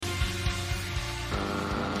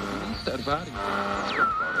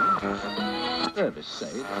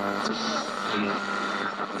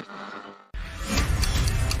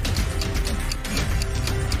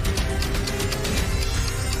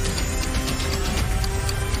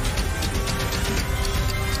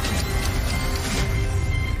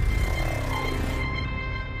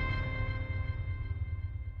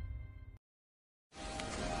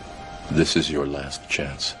This is your last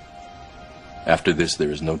chance. After this,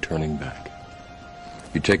 there is no turning back.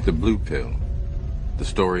 You take the blue pill, the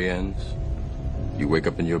story ends. You wake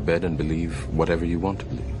up in your bed and believe whatever you want to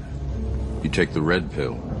believe. You take the red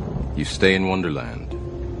pill, you stay in Wonderland,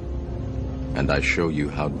 and I show you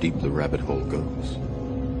how deep the rabbit hole goes.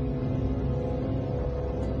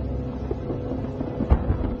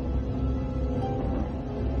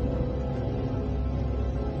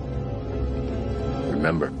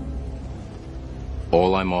 Remember,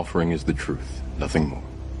 all I'm offering is the truth, nothing more.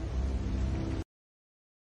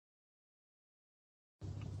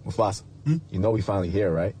 Mufasa, you know we finally here,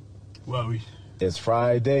 right? Well, It's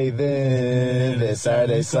Friday then, it's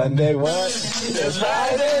Saturday, Sunday, what? It's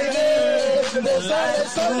Friday then, it's Saturday,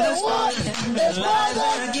 Sunday, what? It's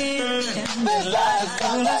Friday again, it's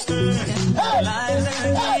Saturday,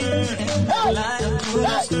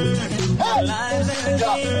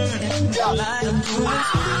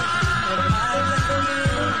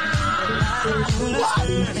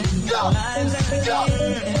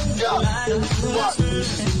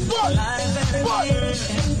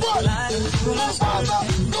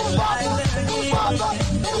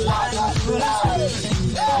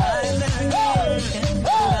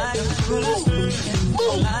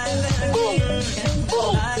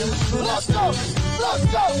 Let's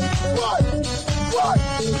go! What?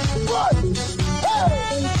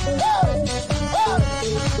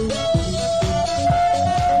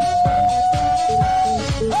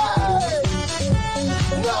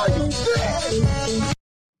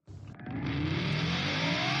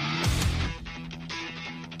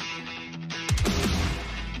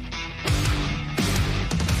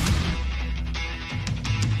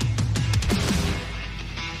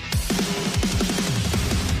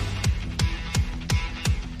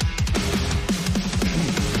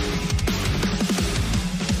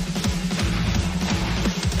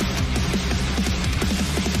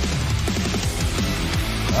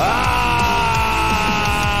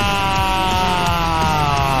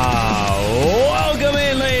 Welcome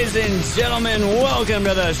in, ladies and gentlemen. Welcome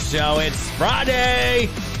to the show. It's Friday,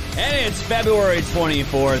 and it's February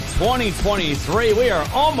 24th, 2023. We are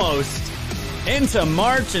almost into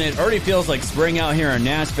March, and it already feels like spring out here in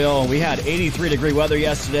Nashville. We had 83-degree weather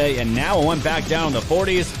yesterday, and now it went back down in the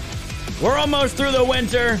 40s. We're almost through the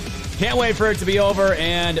winter. Can't wait for it to be over,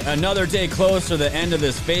 and another day close to the end of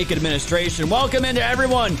this fake administration. Welcome into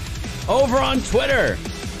everyone over on Twitter,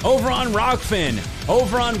 over on Rockfin,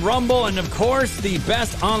 over on Rumble, and of course, the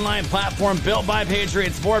best online platform built by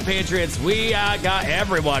Patriots for Patriots. We got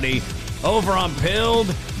everybody over on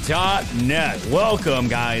Pilled.net. Welcome,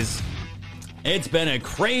 guys. It's been a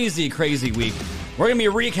crazy, crazy week. We're going to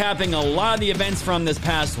be recapping a lot of the events from this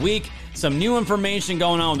past week. Some new information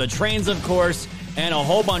going on with the trains, of course, and a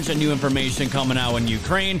whole bunch of new information coming out in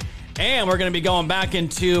Ukraine. And we're going to be going back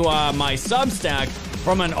into my Substack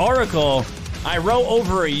from an article I wrote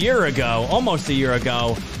over a year ago, almost a year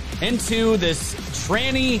ago, into this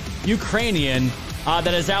tranny Ukrainian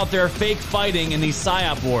that is out there fake fighting in these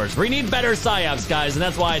PSYOP wars. We need better PSYOPs, guys, and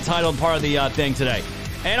that's why I titled part of the thing today.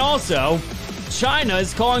 And also, China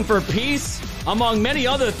is calling for peace, among many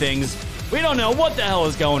other things. We don't know what the hell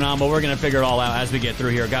is going on, but we're going to figure it all out as we get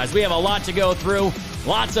through here, guys. We have a lot to go through,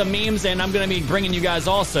 lots of memes, and I'm going to be bringing you guys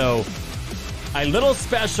also a little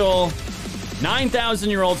special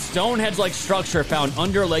 9,000-year-old Stonehenge-like structure found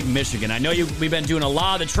under Lake Michigan. I know we've been doing a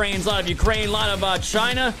lot of the trains, a lot of Ukraine, a lot of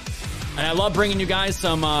China, and I love bringing you guys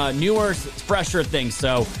some newer, fresher things.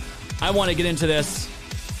 So I want to get into this.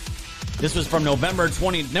 This was from November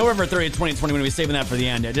 30th, 2020. We're going to be saving that for the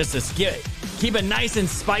end. Just to keep it nice and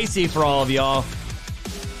spicy for all of y'all.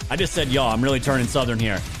 I just said y'all. I'm really turning southern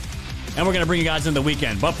here. And we're going to bring you guys into the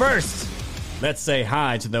weekend. But first, let's say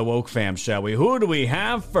hi to the Woke Fam, shall we? Who do we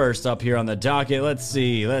have first up here on the docket? Let's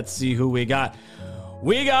see who we got.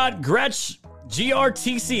 We got Gretch,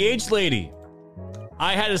 GRTCH lady.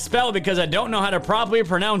 I had to spell it because I don't know how to properly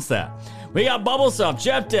pronounce that. We got Bubblesoft,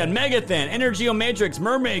 Jeff Den, Megathan, Energio Matrix,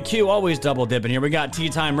 Mermaid Q, always double dipping here. We got Tea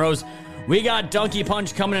Time Rose. We got Donkey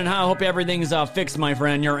Punch coming in hot. Hope everything's fixed, my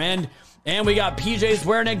friend, your end. And we got PJ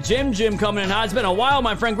Swearnick, Jim coming in hot. It's been a while,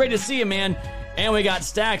 my friend. Great to see you, man. And we got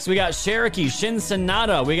Stacks. We got Cherokee, Shin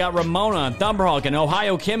Sonata. We got Ramona, Thumberhawk, and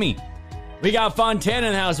Ohio Kimmy. We got Fontana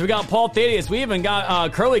in the house. We got Paul Thaddeus. We even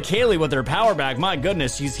got Curly Kaylee with her power back. My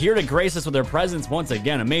goodness, she's here to grace us with her presence once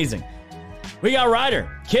again. Amazing. We got Ryder,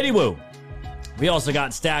 Kitty Woo. We also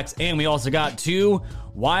got Stacks, and we also got 2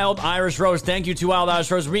 Wild Irish Rose. Thank you, 2 Wild Irish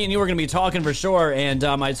Rose. Me and you are going to be talking for sure, and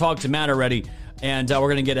I talked to Matt already, and we're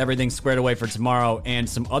going to get everything squared away for tomorrow and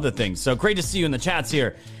some other things. So great to see you in the chats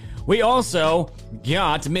here. We also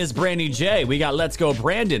got Ms. Brandy J. We got Let's Go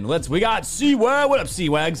Brandon. We got C-Wag. What up,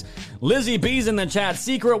 C-Wags? Lizzie B's in the chat.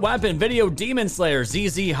 Secret Weapon. Video Demon Slayer.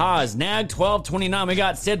 ZZ Haas. Nag 1229. We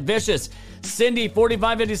got Sid Vicious. Cindy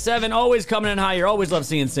 4557. Always coming in higher. Always love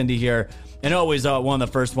seeing Cindy here. And always one of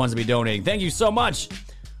the first ones to be donating. Thank you so much.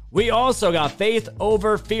 We also got Faith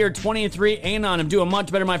Over Fear 23. Anon. I'm doing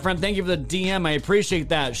much better, my friend. Thank you for the DM. I appreciate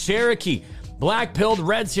that. Cherokee. Black Pilled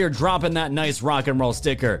Reds here dropping that nice rock and roll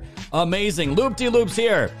sticker. Amazing. Loop-de-Loops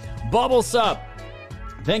here. Bubbles up.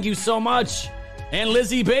 Thank you so much. And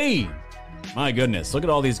Lizzie B. My goodness. Look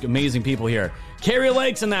at all these amazing people here. Carrie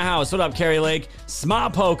Lake's in the house. What up, Carrie Lake? Sma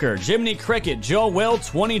Poker. Jiminy Cricket. Joe Will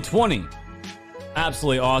 2020.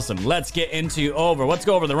 Absolutely awesome. Let's get into Let's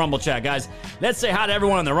go over the Rumble chat, guys. Let's say hi to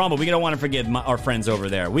everyone in the Rumble. We don't want to forget our friends over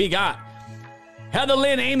there. We got Heather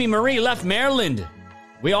Lynn, Amy Marie, left Maryland.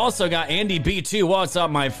 We also got Andy B2. What's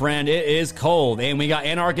up, my friend? It is cold. And we got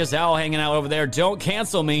Anarchist Owl hanging out over there. Don't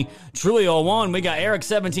cancel me. Truly 01. We got Eric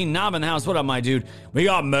 17 Knob in the house. What up, my dude? We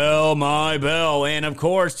got Mel, my Bell. And of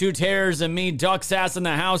course, 2 Tears and me, Duck Sass in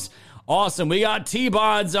the house. Awesome. We got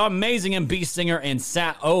T-Bods, Amazing, and Beast Singer, and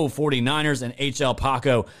Sat-O 49ers, and HL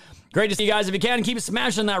Paco. Great to see you guys. If you can, keep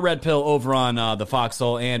smashing that red pill over on the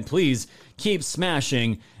Foxhole. And please keep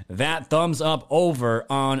smashing that thumbs up over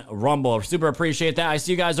on Rumble. Super appreciate that. I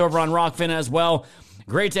see you guys over on Rockfin as well.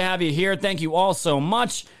 Great to have you here. Thank you all so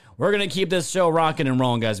much. We're going to keep this show rocking and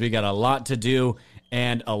rolling, guys. We got a lot to do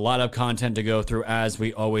and a lot of content to go through, as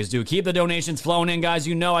we always do. Keep the donations flowing in, guys.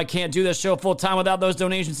 You know I can't do this show full time without those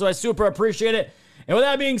donations, so I super appreciate it. And with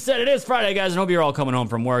that being said, it is Friday, guys, and I hope you're all coming home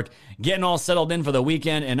from work, getting all settled in for the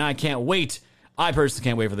weekend, and I can't wait. I personally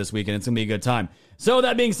can't wait for this weekend. It's going to be a good time. So with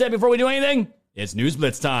that being said, before we do anything, it's News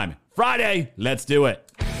Blitz time. Friday, let's do it.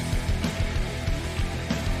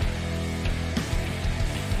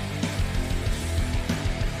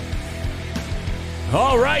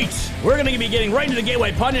 All right, we're going to be getting right into the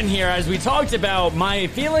Gateway Pundit here. As we talked about, my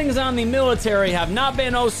feelings on the military have not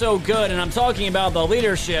been oh so good, and I'm talking about the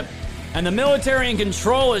leadership, and the military in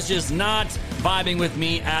control is just not vibing with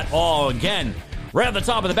me at all. Again, right at the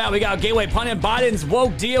top of the bat, we got Gateway Pundit. Biden's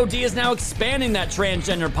woke DOD is now expanding that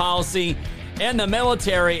transgender policy in the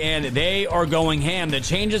military, and they are going ham. The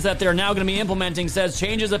changes that they're now going to be implementing says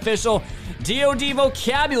changes official DOD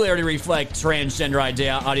vocabulary to reflect transgender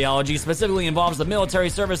ideology, specifically involves the military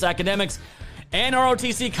service academics and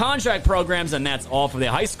ROTC contract programs, and that's all for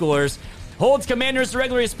the high schoolers. Holds commanders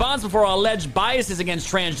directly responsible for alleged biases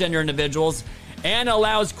against transgender individuals, and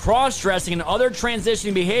allows cross-dressing and other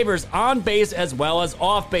transitioning behaviors on base as well as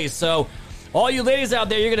off base. So all you ladies out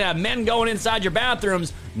there, you're going to have men going inside your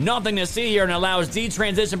bathrooms, nothing to see here, and allows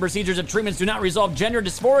detransition procedures if treatments do not resolve gender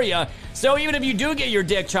dysphoria. So even if you do get your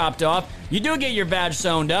dick chopped off, you do get your vag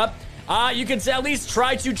sewn up, you can at least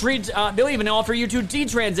try to treat, they'll even offer you to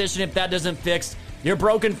detransition if that doesn't fix your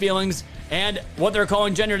broken feelings and what they're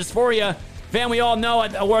calling gender dysphoria. Fam, we all know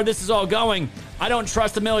where this is all going. I don't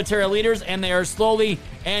trust the military leaders, and they are slowly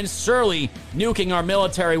and surely nuking our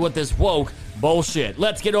military with this woke bullshit.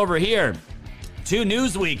 Let's get over here to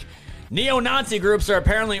Newsweek. Neo-Nazi groups are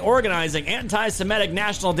apparently organizing anti-Semitic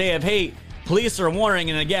National Day of Hate. Police are warning,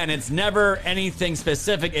 and again, it's never anything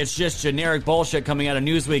specific. It's just generic bullshit coming out of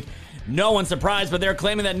Newsweek. No one's surprised, but they're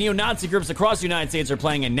claiming that neo-Nazi groups across the United States are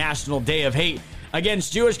planning a National Day of Hate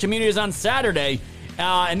against Jewish communities on Saturday.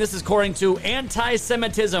 And this is according to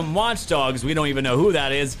Anti-Semitism Watchdogs. We don't even know who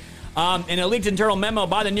that is. In a leaked internal memo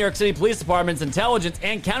by the New York City Police Department's Intelligence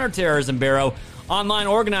and Counterterrorism Bureau, online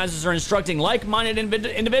organizers are instructing like-minded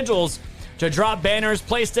individuals to drop banners,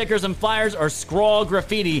 place stickers and flyers, or scrawl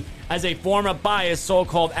graffiti as a form of biased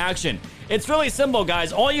so-called action. It's really simple,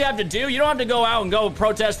 guys. All you have to do, you don't have to go out and go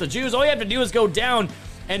protest the Jews. All you have to do is go down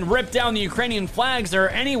and rip down the Ukrainian flags or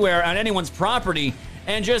anywhere on anyone's property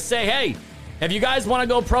and just say, hey, if you guys want to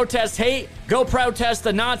go protest hate, go protest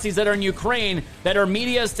the Nazis that are in Ukraine, that our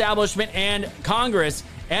media establishment and Congress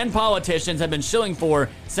and politicians have been shilling for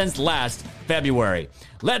since last February.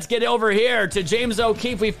 Let's get over here to James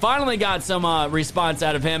O'Keefe. We finally got some response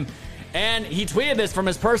out of him, and he tweeted this from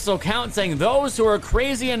his personal account saying, those who are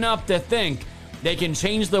crazy enough to think they can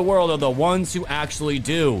change the world are the ones who actually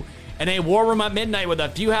do. In a war room at midnight with a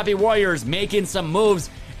few happy warriors making some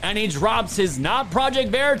moves, and he drops his not Project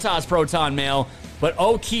Veritas proton mail, but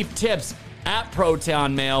O'Keefe tips at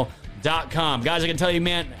protonmail.com. Guys, I can tell you,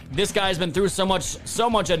 man, this guy's been through so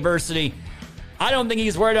much adversity. I don't think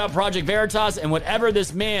he's worried about Project Veritas, and whatever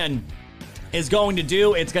this man is going to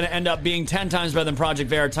do, it's going to end up being 10 times better than Project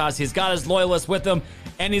Veritas. He's got his loyalists with him,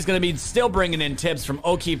 and he's going to be still bringing in tips from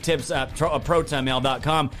O'Keefe Tips at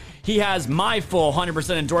protonmail.com. He has my full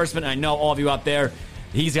 100% endorsement, and I know all of you out there,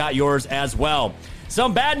 he's got yours as well.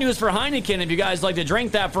 Some bad news for Heineken, if you guys like to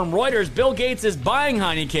drink that. From Reuters, Bill Gates is buying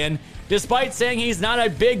Heineken, despite saying he's not a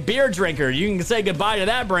big beer drinker. You can say goodbye to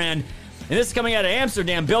that brand. And this is coming out of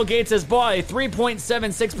Amsterdam. Bill Gates has bought a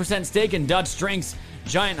 3.76% stake in Dutch drinks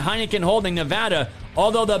giant Heineken Holding Nevada,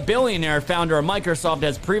 although the billionaire founder of Microsoft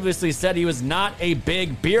has previously said he was not a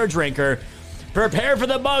big beer drinker. Prepare for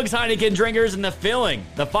the bugs, Heineken drinkers, and the filing.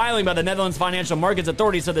 The filing by the Netherlands Financial Markets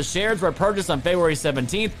Authority said the shares were purchased on February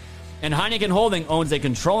 17th, and Heineken Holding owns a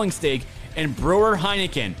controlling stake in brewer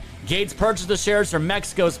Heineken. Gates purchased the shares from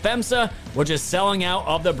Mexico's FEMSA, which is selling out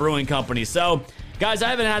of the brewing company. So, guys, I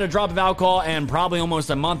haven't had a drop of alcohol in probably almost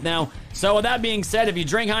a month now. So with that being said, if you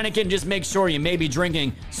drink Heineken, just make sure you may be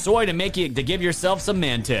drinking soy to give yourself some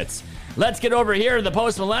man tits. Let's get over here to the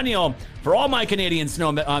post-millennial. For all my Canadian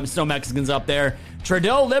snow Mexicans up there,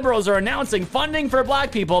 Trudeau Liberals are announcing funding for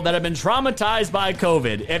black people that have been traumatized by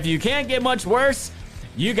COVID. If you can't get much worse,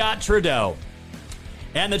 you got Trudeau.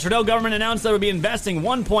 And the Trudeau government announced that it would be investing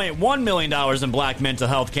 $1.1 million in Black Mental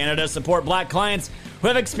Health Canada to support black clients who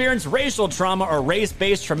have experienced racial trauma or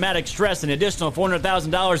race-based traumatic stress. An additional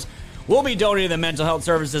 $400,000 will be donated to mental health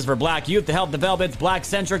services for black youth to help develop its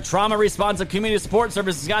black-centric, trauma-responsive community support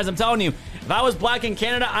services. Guys, I'm telling you, if I was black in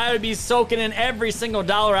Canada, I would be soaking in every single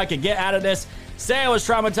dollar I could get out of this. Say I was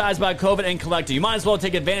traumatized by COVID and collect it. You might as well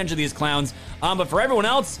take advantage of these clowns. But for everyone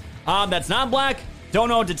else that's not black, don't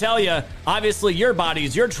know what to tell you. Obviously, your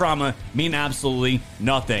bodies, your trauma mean absolutely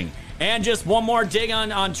nothing. And just one more dig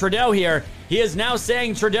on Trudeau here. He is now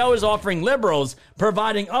saying Trudeau is offering Liberals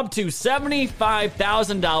providing up to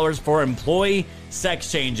 $75,000 for employee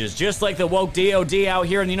sex changes. Just like the woke DOD out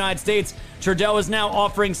here in the United States, Trudeau is now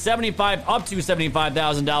offering up to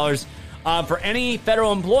 $75,000 for any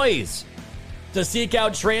federal employees to seek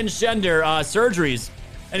out transgender surgeries.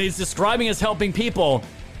 And he's describing as helping people,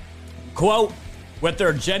 quote, with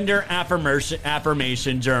their gender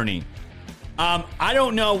affirmation journey. I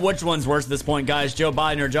don't know which one's worse at this point, guys, Joe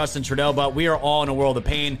Biden or Justin Trudeau, but we are all in a world of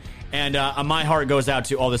pain, and my heart goes out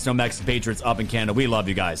to all the Snow Mexican patriots up in Canada. We love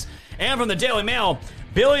you guys. And from the Daily Mail,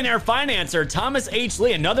 billionaire financier Thomas H.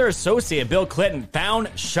 Lee, another associate Bill Clinton,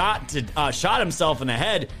 shot himself in the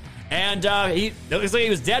head, and it looks like he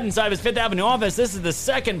was dead inside of his Fifth Avenue office. This is the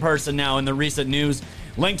second person now in the recent news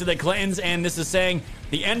linked to the Clintons, and this is saying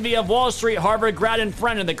the envy of Wall Street, Harvard grad and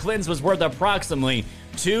friend of the Clintons was worth approximately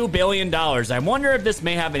 $2 billion. I wonder if this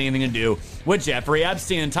may have anything to do with Jeffrey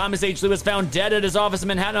Epstein. And Thomas H. Lee was found dead at his office in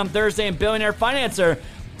Manhattan on Thursday, and billionaire financier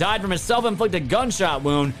died from a self-inflicted gunshot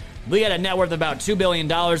wound. Lee had a net worth of about $2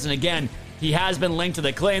 billion, and again, he has been linked to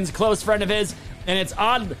the Clintons, close friend of his, and it's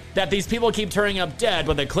odd that these people keep turning up dead,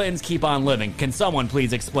 but the Clintons keep on living. Can someone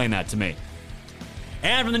please explain that to me?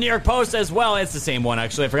 And from the New York Post as well, it's the same one,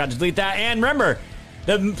 actually. I forgot to delete that. And remember,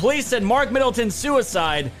 the police said Mark Middleton's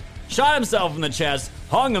suicide, shot himself in the chest,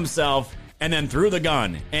 hung himself, and then threw the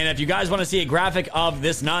gun. And if you guys want to see a graphic of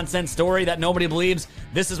this nonsense story that nobody believes,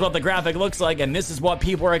 this is what the graphic looks like, and this is what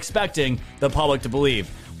people are expecting the public to believe.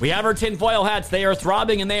 We have our tinfoil hats. They are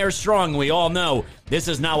throbbing and they are strong. We all know this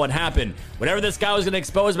is not what happened. Whatever this guy was going to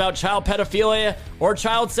expose about child pedophilia or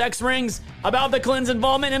child sex rings, about the Clintons'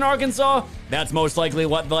 involvement in Arkansas, that's most likely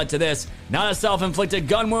what led to this. Not a self-inflicted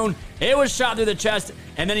gun wound. It was shot through the chest,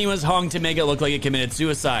 and then he was hung to make it look like he committed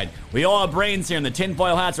suicide. We all have brains here, and the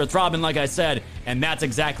tinfoil hats are throbbing, like I said, and that's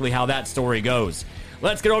exactly how that story goes.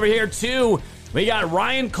 Let's get over here to, we got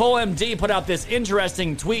Ryan Cole MD put out this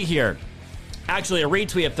interesting tweet here. Actually, a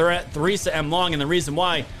retweet of Theresa M. Long, and the reason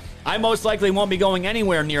why, I most likely won't be going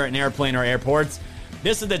anywhere near an airplane or airports.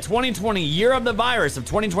 This is the 2020 year of the virus, of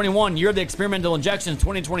 2021, year of the experimental injections,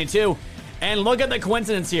 2022. And look at the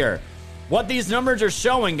coincidence here. What these numbers are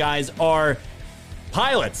showing, guys, are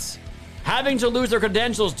pilots having to lose their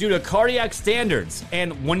credentials due to cardiac standards.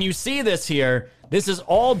 And when you see this here, this is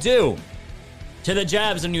all due to the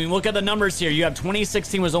jabs. And you look at the numbers here, you have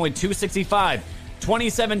 2016 was only 265,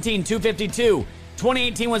 2017, 252,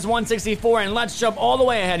 2018 was 164, and let's jump all the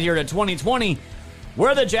way ahead here to 2020,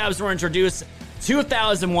 where the jabs were introduced,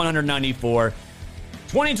 2,194.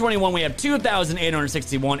 2021, we have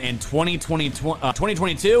 2,861, and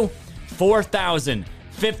 2022,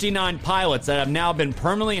 4,059 pilots that have now been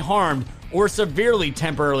permanently harmed or severely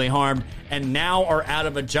temporarily harmed and now are out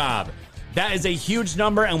of a job. That is a huge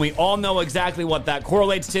number, and we all know exactly what that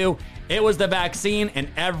correlates to. It was the vaccine, and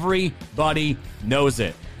everybody knows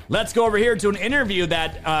it. Let's go over here to an interview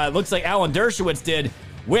that looks like Alan Dershowitz did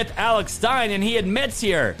with Alex Stein, and he admits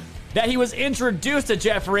here that he was introduced to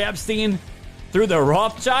Jeffrey Epstein through the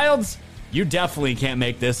Rothschilds. You definitely can't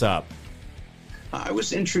make this up. I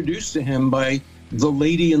was introduced to him by the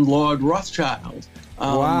lady in Lord Rothschild.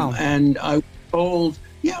 Wow. And I was told,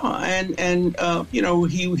 he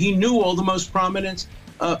knew all the most prominent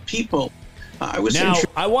people.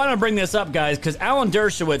 I want to bring this up, guys, because Alan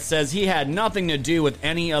Dershowitz says he had nothing to do with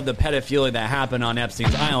any of the pedophilia that happened on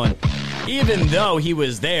Epstein's Island, even though he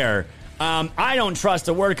was there. I don't trust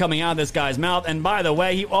a word coming out of this guy's mouth. And by the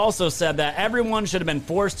way, he also said that everyone should have been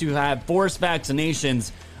forced to have forced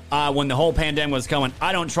vaccinations when the whole pandemic was coming.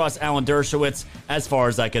 I don't trust Alan Dershowitz as far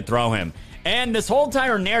as I could throw him. And this whole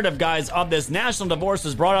entire narrative, guys, of this national divorce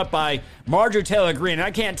was brought up by Marjorie Taylor Greene. And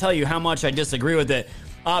I can't tell you how much I disagree with it.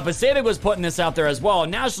 Pacific was putting this out there as well. A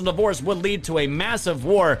national divorce would lead to a massive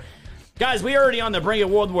war. Guys, we are already on the brink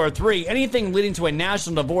of World War III. Anything leading to a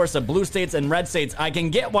national divorce of blue states and red states, I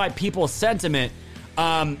can get why people's sentiment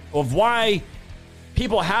of why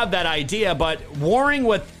people have that idea, but warring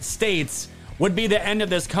with states would be the end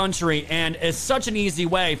of this country, and it's such an easy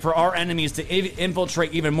way for our enemies to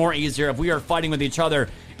infiltrate even more easier if we are fighting with each other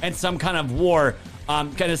in some kind of war,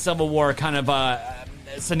 kind of civil war kind of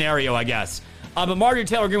scenario, I guess. But Marjorie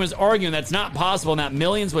Taylor Greene was arguing that's not possible and that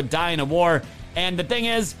millions would die in a war. And the thing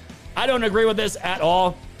is, I don't agree with this at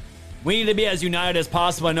all. We need to be as united as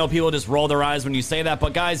possible. I know people just roll their eyes when you say that.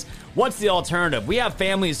 But guys, what's the alternative? We have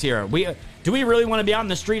families here. Do we really want to be out in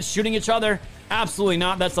the streets shooting each other? Absolutely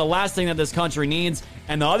not. That's the last thing that this country needs.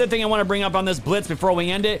 And the other thing I want to bring up on this blitz before we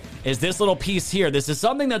end it is this little piece here. This is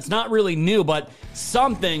something that's not really new, but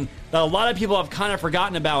something that a lot of people have kind of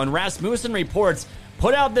forgotten about. And Rasmussen Reports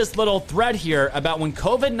put out this little thread here about when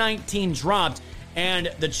COVID-19 dropped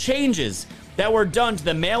and the changes that were done to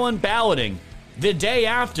the mail-in balloting the day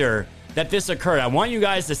after that this occurred. I want you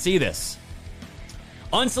guys to see this.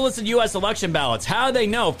 Unsolicited U.S. election ballots. How do they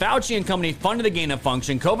know? Fauci and company funded the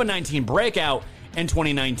gain-of-function COVID-19 breakout in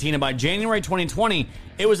 2019, and by January 2020,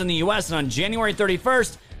 it was in the U.S., and on January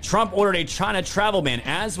 31st, Trump ordered a China travel ban,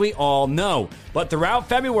 as we all know. But throughout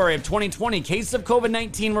February of 2020, cases of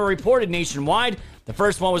COVID-19 were reported nationwide. The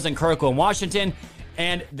first one was in Kirkland, Washington,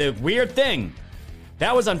 and the weird thing,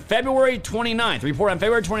 that was on February 29th. Report on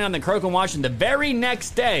February 29th in Kirkland, Washington. The very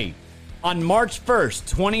next day, on March 1st,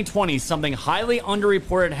 2020, something highly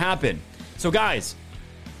underreported happened. So guys,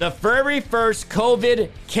 the very first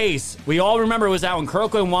COVID case, we all remember, was out in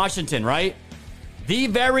Kirkland, Washington, right? The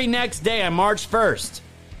very next day, on March 1st,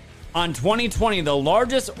 on 2020, the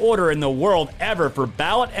largest order in the world ever for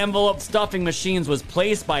ballot envelope stuffing machines was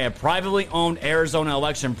placed by a privately owned Arizona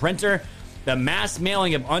election printer. The mass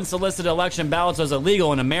mailing of unsolicited election ballots was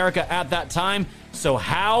illegal in America at that time. So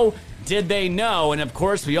how did they know? And of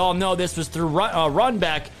course, we all know this was through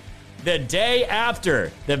Runbeck. The day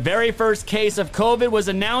after the very first case of COVID was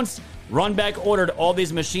announced, Runbeck ordered all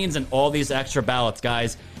these machines and all these extra ballots,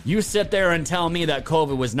 guys. You sit there and tell me that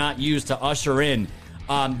COVID was not used to usher in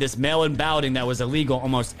this mail-in balloting that was illegal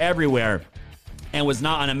almost everywhere and was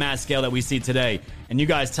not on a mass scale that we see today. And you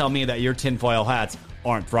guys tell me that your tinfoil hats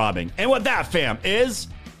aren't throbbing. And what that, fam, is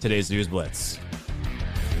today's News Blitz.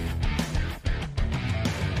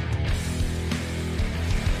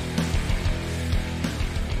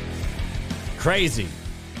 Crazy.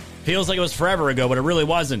 Feels like it was forever ago, but it really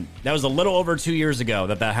wasn't. That was a little over 2 years ago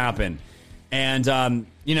that happened. And, guys,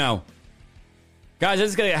 I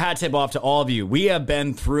just got a hat tip off to all of you. We have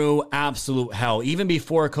been through absolute hell, even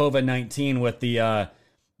before COVID-19, with the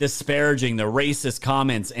disparaging, the racist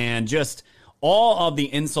comments, and just all of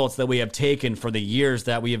the insults that we have taken for the years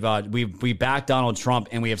that we backed Donald Trump,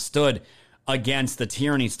 and we have stood against the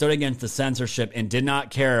tyranny, stood against the censorship, and did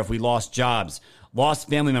not care if we lost jobs, lost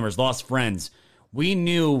family members, lost friends. We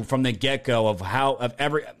knew from the get-go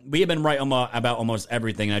we have been right about almost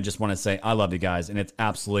everything. And I just want to say, I love you guys. And it's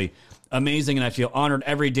absolutely amazing. And I feel honored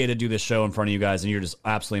every day to do this show in front of you guys. And you're just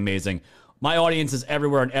absolutely amazing. My audience is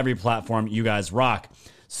everywhere on every platform. You guys rock.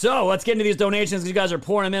 So let's get into these donations. You guys are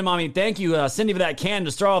pouring them in, Mommy. Thank you, Cindy, for that can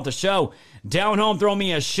to start off the show. Down home, throw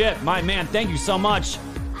me a shit. My man, thank you so much.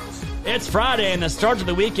 It's Friday and the start of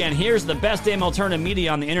the weekend. Here's the best damn alternative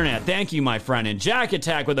media on the internet. Thank you, my friend. And Jack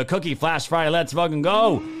Attack with a cookie flash Friday. Let's fucking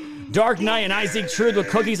go. Dark Knight and Isaac Truth with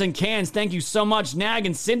cookies and cans. Thank you so much. Nag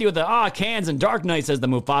and Cindy with the cans. And Dark Knight says the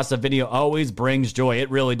Mufasa video always brings joy. It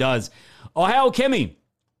really does. Ohio Kimmy.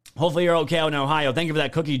 Hopefully you're okay out in Ohio. Thank you for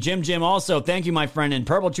that cookie. Jim also. Thank you, my friend. And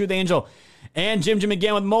Purple Truth Angel. And Jim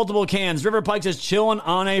again with multiple cans. River Pikes is chilling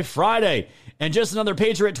on a Friday. And just another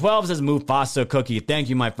Patriot 12 says Mufasa Cookie. Thank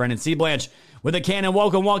you, my friend. And C. Blanche with a cannon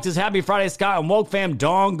woke and walked says Happy Friday, Scott and Woke fam.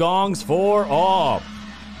 Dong gongs for all.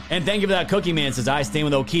 And thank you for that cookie, man. Says I stand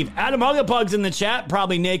with O'Keefe. Adam Huggapug's in the chat,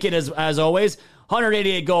 probably naked as always.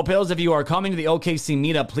 188 gold pills. If you are coming to the OKC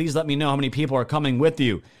meetup, please let me know how many people are coming with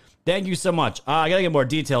you. Thank you so much. I got to get more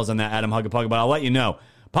details on that, Adam Huggapug, but I'll let you know.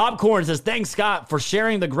 Popcorn says, thanks, Scott, for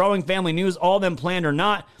sharing the growing family news, all them planned or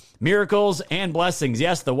not. Miracles and blessings.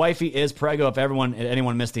 Yes, the wifey is preggo if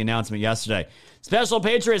anyone missed the announcement yesterday. Special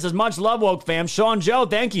Patriot says, much love, Woke fam. Sean Joe,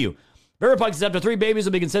 thank you. Riverpuck says, after 3 babies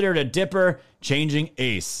will be considered a dipper changing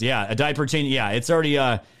ace. Yeah, a diaper change. Yeah, it's already,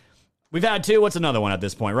 we've had 2. What's another one at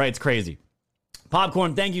this point, right? It's crazy.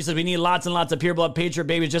 Popcorn, thank you. Says we need lots and lots of pure blood Patriot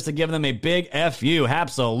babies just to give them a big FU.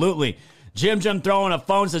 Absolutely. Jim throwing a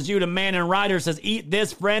phone says, you the man and rider says, eat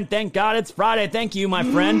this, friend. Thank God it's Friday. Thank you, my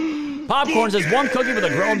friend. Popcorn says, 1 cookie for the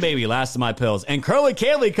grown baby. Last of my pills. And Curly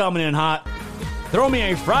Kaylee coming in hot. Throw me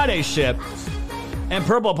a Friday ship. And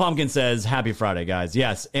Purple Pumpkin says, happy Friday, guys.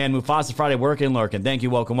 Yes. And Mufasa Friday working and lurking. Thank you.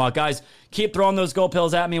 Welcome. Well, guys, keep throwing those gold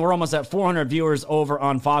pills at me. We're almost at 400 viewers over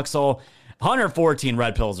on Foxhole. 114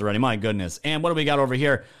 red pills already. My goodness. And what do we got over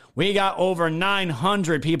here? We got over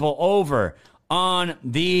 900 people over on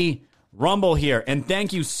the Rumble here. And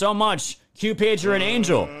thank you so much, Q Pager and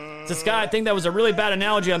Angel. So, Scott, I think that was a really bad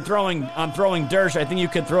analogy on throwing Dersh. I think you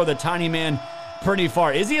could throw the tiny man pretty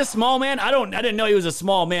far. Is he a small man? I didn't know he was a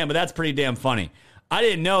small man, but that's pretty damn funny. I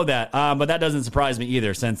didn't know that, but that doesn't surprise me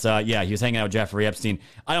either since, he was hanging out with Jeffrey Epstein.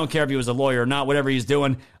 I don't care if he was a lawyer or not, whatever he's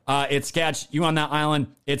doing. It's sketch. You on that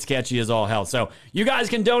island, it's sketchy as all hell. So you guys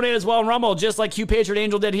can donate as well in Rumble, just like Q Patriot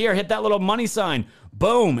Angel did here. Hit that little money sign.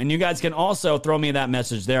 Boom. And you guys can also throw me that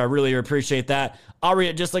message there. I really appreciate that. I'll read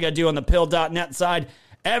it just like I do on the pill.net side.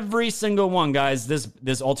 Every single one, guys,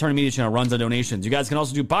 this alternate media channel runs on donations. You guys can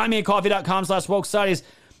also do buymeacoffee.com/woke studies.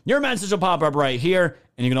 Your message will pop up right here.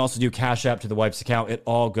 And you can also do Cash App to the wife's account. It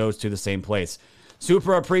all goes to the same place.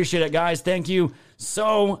 Super appreciate it, guys. Thank you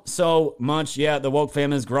so much. Yeah, the Woke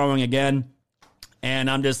fam is growing again.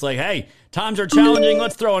 And I'm just like, hey, times are challenging.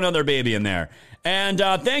 Let's throw another baby in there. And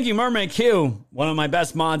thank you, Mermaid Q, one of my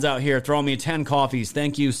best mods out here, throwing me 10 coffees.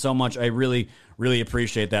 Thank you so much. I really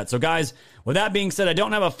appreciate that. So, guys, with that being said, I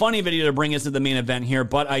don't have a funny video to bring us to the main event here,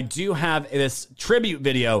 but I do have this tribute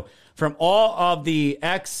video from all of the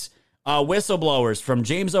whistleblowers from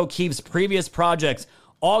James O'Keefe's previous projects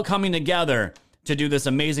all coming together to do this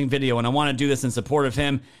amazing video, and I want to do this in support of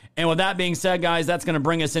him. And with that being said, guys, that's going to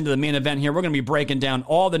bring us into the main event here. We're going to be breaking down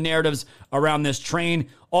all the narratives around this train,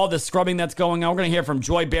 all the scrubbing that's going on. We're going to hear from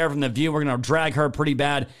Joy Bear from The View. We're going to drag her pretty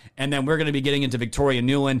bad, and then we're going to be getting into Victoria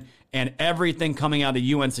Nuland and everything coming out of the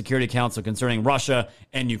UN Security Council concerning Russia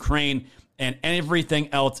and Ukraine and everything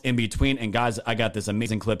else in between. And guys, I got this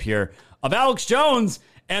amazing clip here of Alex Jones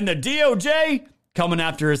and the DOJ coming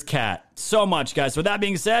after his cat. So much, guys. So with that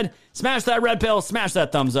being said, smash that red pill, smash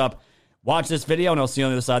that thumbs up. Watch this video, and I'll see you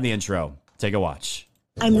on the other side of the intro. Take a watch.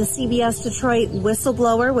 I'm the CBS Detroit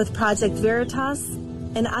whistleblower with Project Veritas,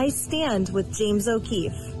 and I stand with James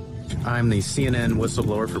O'Keefe. I'm the CNN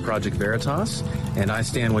whistleblower for Project Veritas, and I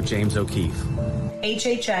stand with James O'Keefe.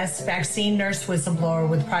 HHS vaccine nurse whistleblower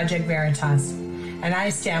with Project Veritas, and I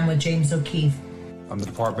stand with James O'Keefe. I'm the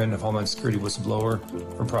Department of Homeland Security whistleblower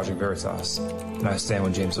from Project Veritas, and I stand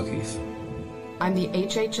with James O'Keefe. I'm the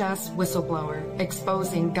HHS whistleblower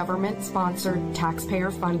exposing government-sponsored,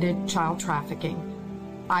 taxpayer-funded child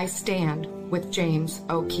trafficking. I stand with James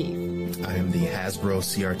O'Keefe. I am the Hasbro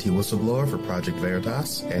CRT whistleblower for Project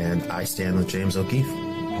Veritas, and I stand with James O'Keefe.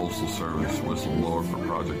 Postal Service whistleblower for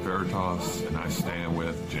Project Veritas, and I stand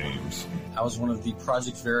with James. I was one of the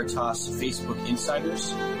Project Veritas Facebook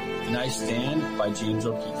insiders, and I stand by James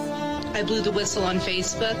O'Keefe. I blew the whistle on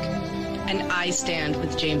Facebook, and I stand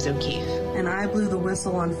with James O'Keefe. And I blew the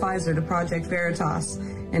whistle on Pfizer to Project Veritas,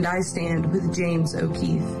 and I stand with James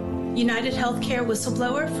O'Keefe. United Healthcare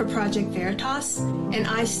whistleblower for Project Veritas, and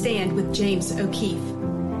I stand with James O'Keefe.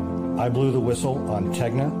 I blew the whistle on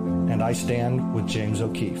Tegna, and I stand with James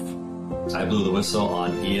O'Keefe. I blew the whistle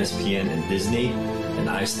on ESPN and Disney, and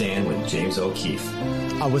I stand with James O'Keefe.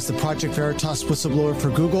 I was the Project Veritas whistleblower for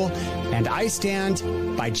Google, and I stand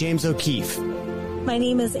by James O'Keefe. My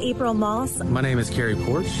name is April Moss. My name is Carrie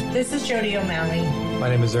Porch. This is Jody O'Malley. My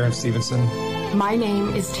name is Aaron Stevenson. My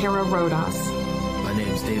name is Tara Rodas. My name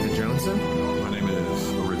is David Johnson. My name is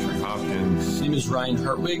Richard Hopkins. My name is Ryan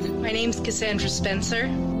Hertwig. My name's Cassandra Spencer.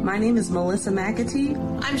 My name is Melissa McAtee.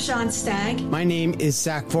 I'm Sean Stagg. My name is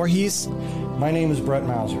Zach Voorhees. My name is Brett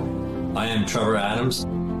Mauser. I am Trevor Adams.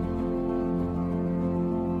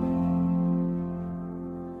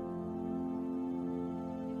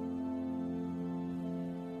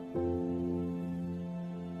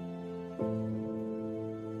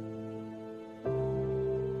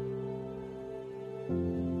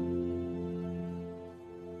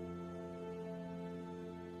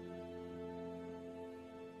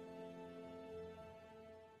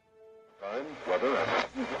 weather and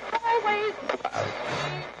always.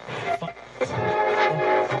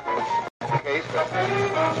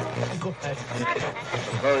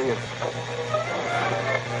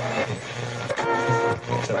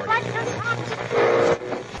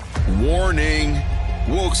 Warning.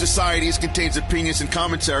 Woke Societies contains opinions and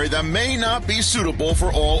commentary that may not be suitable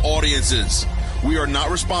for all audiences. We are not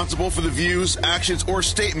responsible for the views, actions, or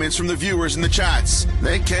statements from the viewers in the chats.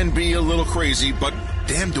 They can be a little crazy, but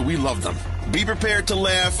damn do we love them. Be prepared to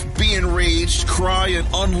laugh, be enraged, cry, and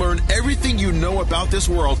unlearn everything you know about this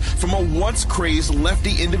world from a once crazed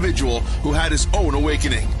lefty individual who had his own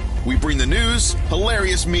awakening. We bring the news,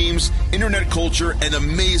 hilarious memes, internet culture, and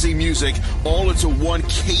amazing music all into one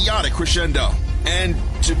chaotic crescendo. And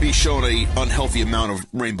to be shown an unhealthy amount of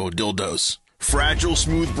rainbow dildos. Fragile,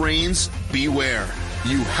 smooth brains, beware.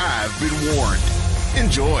 You have been warned.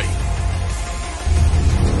 Enjoy.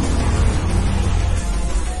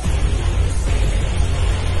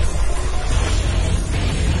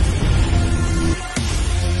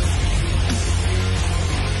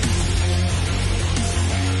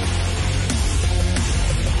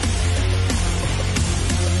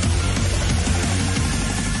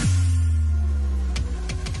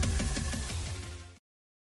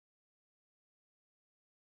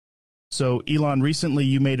 So, Elon, recently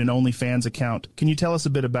you made an OnlyFans account. Can you tell us a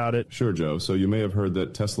bit about it? Sure, Joe. So you may have heard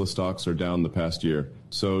that Tesla stocks are down the past year.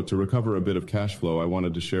 So to recover a bit of cash flow, I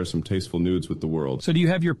wanted to share some tasteful nudes with the world. So do you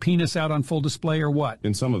have your penis out on full display or what?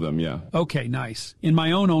 In some of them, yeah. Okay, nice. In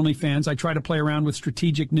my own OnlyFans, I try to play around with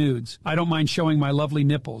strategic nudes. I don't mind showing my lovely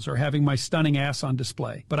nipples or having my stunning ass on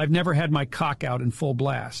display, but I've never had my cock out in full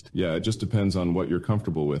blast. Yeah, it just depends on what you're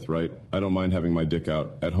comfortable with, right? I don't mind having my dick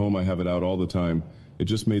out. At home, I have it out all the time. It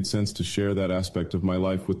just made sense to share that aspect of my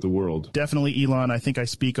life with the world. Definitely, Elon. I think I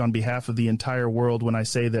speak on behalf of the entire world when I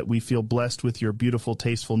say that we feel blessed with your beautiful,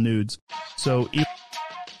 tasteful nudes. So,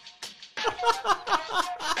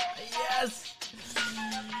 Yes.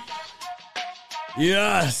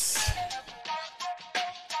 Yes.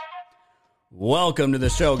 Welcome to the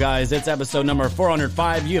show, guys. It's episode number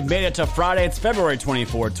 405. You have made it to Friday. It's February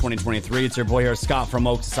 24th, 2023. It's your boy here, Scott from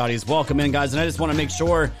Woke Societies. Welcome in, guys. And I just want to make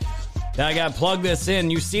sure that I got to plug this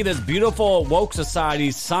in. You see this beautiful Woke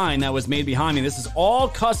Society sign that was made behind me. This is all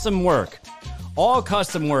custom work. All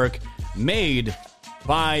custom work made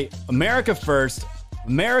by America First,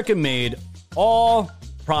 American made, all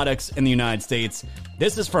products in the United States.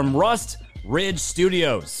 This is from Rust Ridge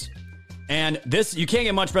Studios. And this, you can't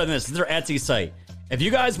get much better than this. This is their Etsy site. If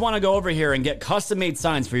you guys want to go over here and get custom made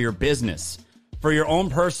signs for your business, for your own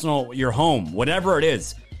personal, your home, whatever it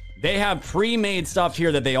is, they have pre-made stuff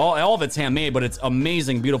here that they all of it's handmade, but it's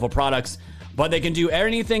amazing, beautiful products. But they can do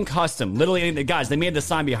anything custom, literally anything. Guys, they made the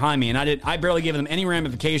sign behind me, and I barely gave them any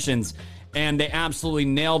ramifications, and they absolutely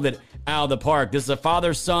nailed it out of the park. This is a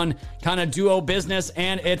father-son kind of duo business,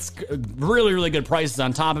 and it's really, really good prices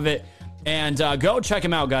on top of it. And go check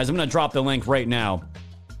them out, guys. I'm going to drop the link right now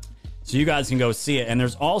so you guys can go see it. And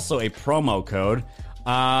there's also a promo code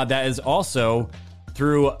that is also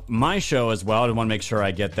through my show as well. I want to make sure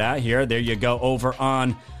I get that here. There you go, over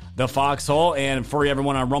on the Foxhole. And for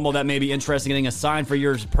everyone on Rumble that may be interested in getting a sign for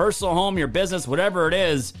your personal home, your business, whatever it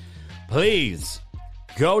is, please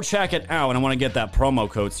go check it out. And I want to get that promo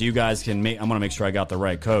code so you guys can make, I want to make sure I got the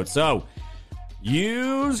right code. So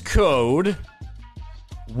use code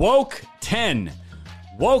WOKE10.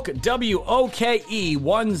 Woke, WOKE10.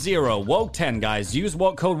 Woke10, guys. Use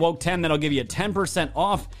code WOKE10. That'll give you 10%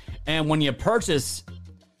 off. And when you purchase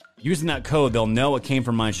using that code, they'll know it came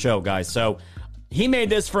from my show, guys. So he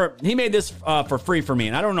made this for free for me,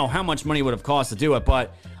 and I don't know how much money it would have cost to do it,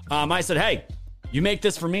 but I said, hey, you make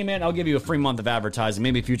this for me, man, I'll give you a free month of advertising,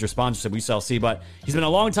 maybe future sponsorship, we shall see. But he's been a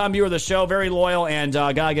long-time viewer of the show, very loyal, and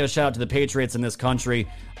gotta give a shout out to the Patriots in this country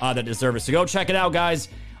that deserve it. So go check it out, guys.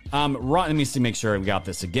 Let me see, make sure we got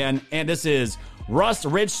this again. And this is Rust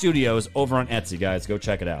Ridge Studios over on Etsy, guys. Go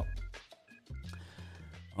check it out.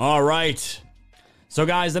 All right. So,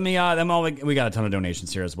 guys, we got a ton of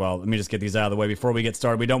donations here as well. Let me just get these out of the way before we get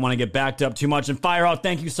started. We don't want to get backed up too much. And Fire Out,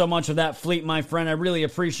 thank you so much for that fleet, my friend. I really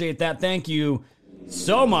appreciate that. Thank you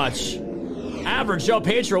so much. Average Joe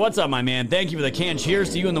Patro, what's up, my man? Thank you for the can.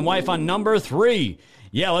 Cheers to you and the wife on number 3.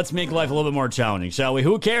 Yeah, let's make life a little bit more challenging, shall we?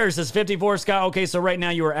 Who cares? It's 54, Scott. Okay, so right now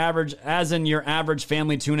you are average, as in your average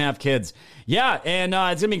family, 2.5 kids. Yeah, and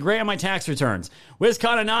it's going to be great on my tax returns.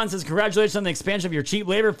 WizCon says, congratulations on the expansion of your cheap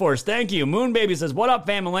labor force. Thank you. Moon Baby says, what up,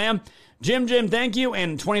 fam-a-lam? Jim, thank you.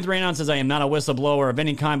 And 23 says, I am not a whistleblower of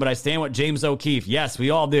any kind, but I stand with James O'Keefe. Yes, we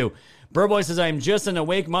all do. Burboy says, I am just an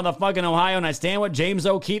awake motherfucking Ohio, and I stand with James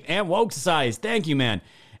O'Keefe and Woke Societies. Thank you, man.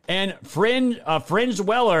 And Fringe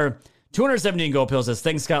Weller 217 Gold Pills says,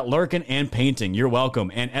 thanks, Scott Lurkin and painting. You're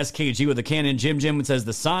welcome. And SKG with the Canon Jim says,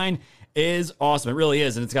 the sign is awesome. It really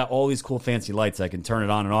is. And it's got all these cool fancy lights. I can turn it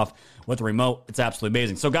on and off with the remote. It's absolutely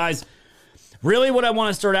amazing. So, guys, really what I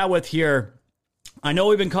want to start out with here, I know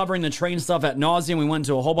we've been covering the train stuff ad nauseum. We went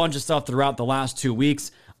into a whole bunch of stuff throughout the last 2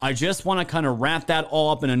 weeks. I just want to kind of wrap that all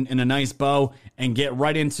up in a nice bow and get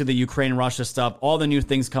right into the Ukraine-Russia stuff, all the new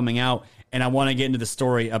things coming out. And I want to get into the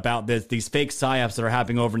story about these fake psyops that are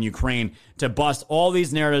happening over in Ukraine to bust all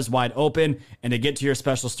these narratives wide open and to get to your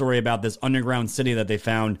special story about this underground city that they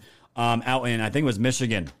found out in, I think it was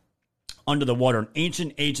Michigan, under the water, an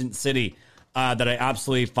ancient city that I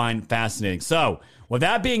absolutely find fascinating. So with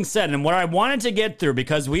that being said, and what I wanted to get through,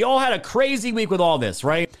 because we all had a crazy week with all this,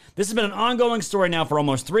 right? This has been an ongoing story now for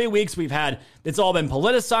almost 3 weeks. It's all been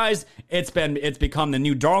politicized. It's become the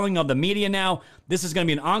new darling of the media now. This is going to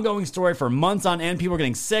be an ongoing story for months on end. People are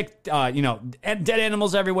getting sick, dead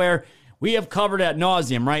animals everywhere. We have covered ad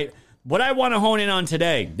nauseum, right? What I want to hone in on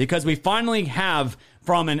today, because we finally have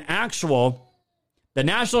from the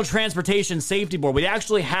National Transportation Safety Board, we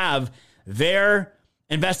actually have their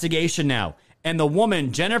investigation now. And the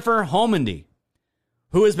woman, Jennifer Homendy,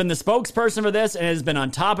 who has been the spokesperson for this and has been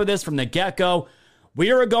on top of this from the get-go,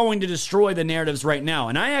 we are going to destroy the narratives right now.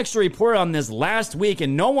 And I actually reported on this last week,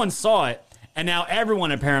 and no one saw it. And now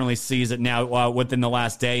everyone apparently sees it now within the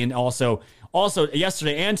last day, and also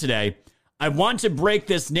yesterday and today. I want to break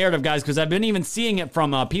this narrative, guys, because I've been even seeing it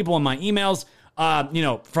from people in my emails,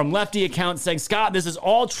 from lefty accounts saying, Scott, this is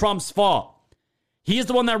all Trump's fault. He's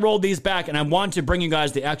the one that rolled these back, and I want to bring you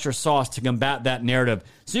guys the extra sauce to combat that narrative.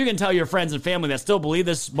 So you can tell your friends and family that still believe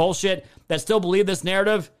this bullshit, that still believe this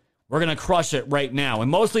narrative, we're going to crush it right now.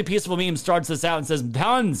 And Mostly Peaceful Meme starts this out and says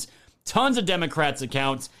tons of Democrats'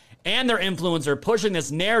 accounts and their influence are pushing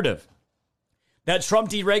this narrative that Trump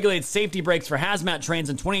deregulated safety brakes for hazmat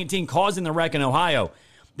trains in 2018, causing the wreck in Ohio.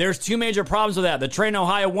 There's two major problems with that. The train in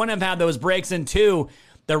Ohio wouldn't have had those brakes, and two,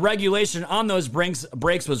 the regulation on those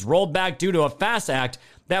brakes was rolled back due to a FAST Act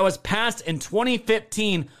that was passed in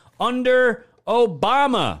 2015 under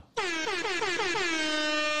Obama.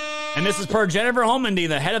 And this is per Jennifer Homendy,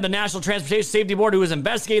 the head of the National Transportation Safety Board, who is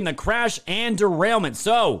investigating the crash and derailment.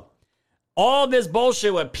 So, all this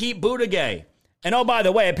bullshit with Pete Buttigieg. And oh, by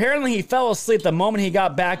the way, apparently he fell asleep the moment he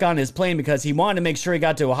got back on his plane because he wanted to make sure he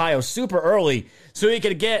got to Ohio super early so he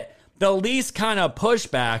could get the least kind of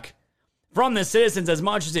pushback from the citizens as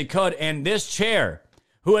much as he could. And this chair,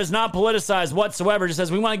 who is not politicized whatsoever, just says,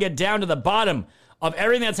 we want to get down to the bottom of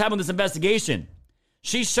everything that's happened with this investigation.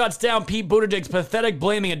 She shuts down Pete Buttigieg's pathetic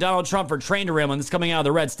blaming of Donald Trump for train derailment that's coming out of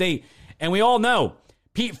the red state. And we all know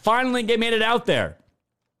Pete finally made it out there.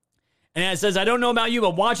 And it says, I don't know about you,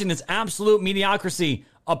 but watching this absolute mediocrity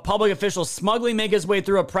of public officials smugly make his way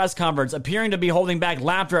through a press conference, appearing to be holding back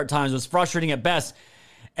laughter at times, was frustrating at best.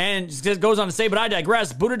 And just goes on to say, but I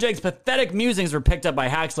digress. Buttigieg's pathetic musings were picked up by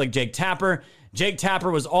hacks like Jake Tapper. Jake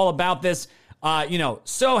Tapper was all about this.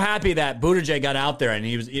 So happy that Buttigieg got out there and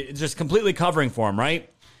he was just completely covering for him, right?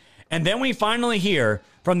 And then we finally hear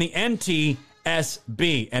from the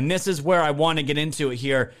NTSB. And this is where I want to get into it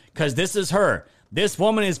here, because this is her. This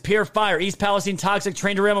woman is pure fire. East Palestine toxic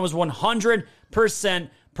train derailment was 100%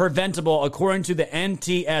 preventable, according to the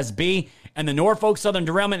NTSB. And the Norfolk Southern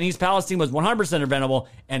derailment in East Palestine was 100% preventable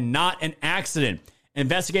and not an accident.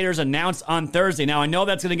 Investigators announced on Thursday. Now, I know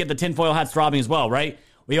that's going to get the tinfoil hats throbbing as well, right?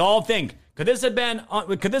 We all think, could this have been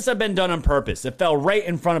done on purpose? It fell right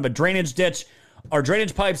in front of a drainage ditch or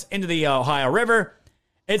drainage pipes into the Ohio River.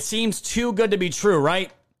 It seems too good to be true,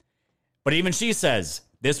 right? But even she says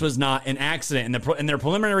this was not an accident. In their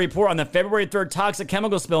preliminary report on the February 3rd toxic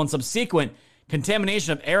chemical spill and subsequent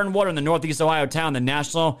contamination of air and water in the Northeast Ohio town, the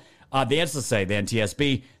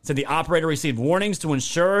NTSB said the operator received warnings to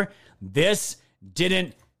ensure this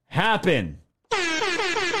didn't happen.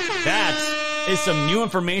 That is some new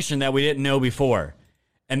information that we didn't know before.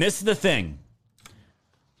 And this is the thing.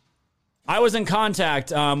 I was in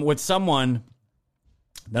contact with someone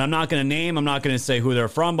that I'm not going to name. I'm not going to say who they're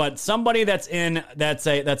from, but somebody that's in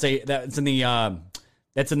the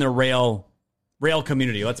rail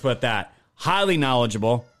community. Let's put it that. Highly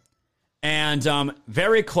knowledgeable. And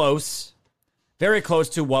very close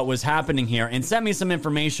to what was happening here, and sent me some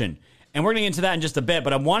information. And we're going to get into that in just a bit,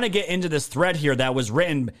 but I want to get into this thread here that was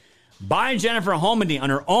written by Jennifer Homendy on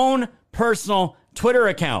her own personal Twitter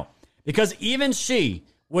account, because even she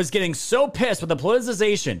was getting so pissed with the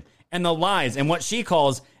politicization and the lies and what she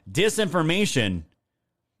calls disinformation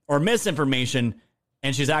or misinformation,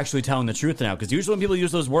 and she's actually telling the truth now, because usually when people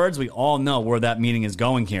use those words, we all know where that meaning is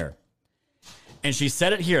going here. And she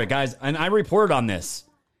said it here, guys, and I reported on this.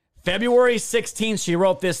 February 16th, she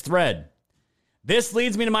wrote this thread. This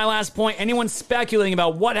leads me to my last point. Anyone speculating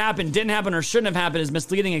about what happened, didn't happen, or shouldn't have happened is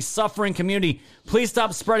misleading a suffering community. Please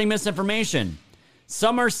stop spreading misinformation.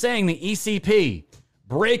 Some are saying the ECP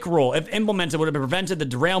brake rule, if implemented, would have prevented the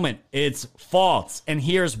derailment. It's false. And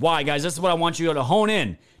here's why, guys. This is what I want you to hone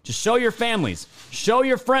in. Just show your families. Show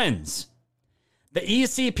your friends. The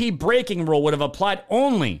ECP braking rule would have applied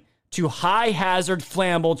only to high-hazard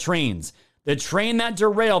flammable trains. The train that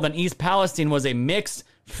derailed in East Palestine was a mixed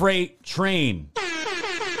freight train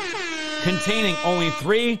containing only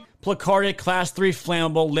 3 placarded Class 3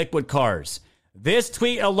 flammable liquid cars. This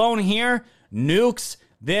tweet alone here nukes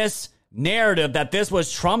this narrative that this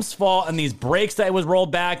was Trump's fault and these brakes that was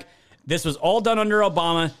rolled back. This was all done under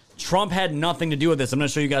Obama. Trump had nothing to do with this. I'm going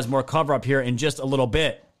to show you guys more cover up here in just a little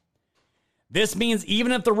bit. This means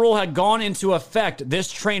even if the rule had gone into effect,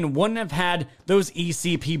 this train wouldn't have had those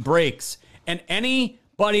ECP brakes. And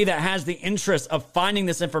anybody that has the interest of finding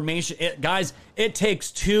this information, guys, it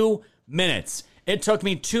takes 2 minutes. It took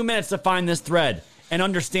me 2 minutes to find this thread and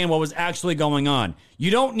understand what was actually going on.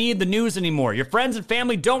 You don't need the news anymore. Your friends and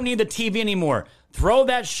family don't need the TV anymore. Throw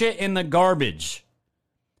that shit in the garbage.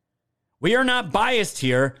 We are not biased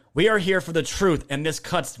here. We are here for the truth, and this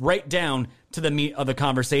cuts right down to the meat of the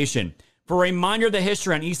conversation. For a reminder of the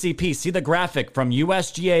history on ECP, see the graphic from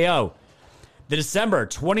USGAO. The December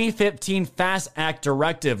 2015 FAST Act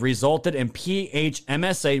directive resulted in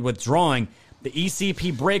PHMSA withdrawing the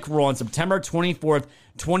ECP brake rule on September 24th,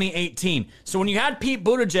 2018. So when you had Pete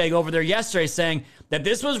Buttigieg over there yesterday saying that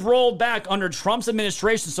this was rolled back under Trump's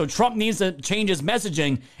administration, so Trump needs to change his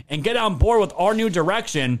messaging and get on board with our new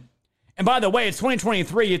direction. And by the way, it's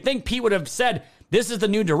 2023. You'd think Pete would have said, this is the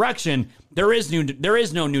new direction. There is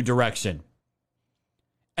no new direction.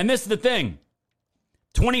 And this is the thing.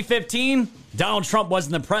 2015, Donald Trump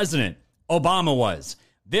wasn't the president. Obama was.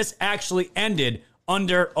 This actually ended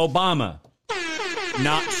under Obama,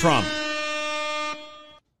 not Trump.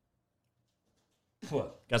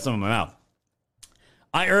 Got some in my mouth.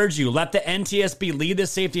 I urge you, let the NTSB lead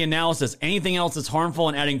this safety analysis. Anything else that's harmful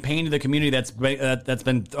and adding pain to the community that's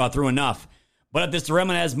been through enough. But if this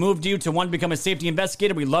derailment has moved you to want to become a safety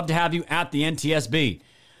investigator, we'd love to have you at the NTSB.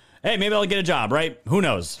 Hey, maybe I'll get a job, right? Who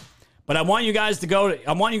knows? But I want you guys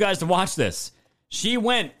to watch this. She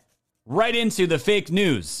went right into the fake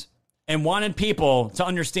news and wanted people to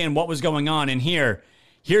understand what was going on. And here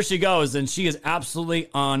she goes, and she is absolutely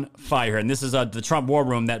on fire. And this is the Trump War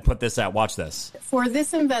Room that put this out. Watch this. For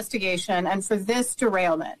this investigation and for this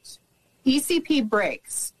derailment, ECP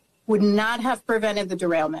brakes would not have prevented the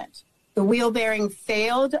derailment. The wheel bearing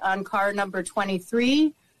failed on car number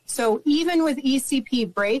 23. So even with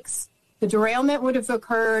ECP brakes, the derailment would have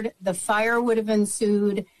occurred, the fire would have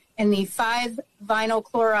ensued, and the 5 vinyl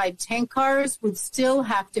chloride tank cars would still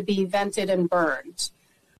have to be vented and burned.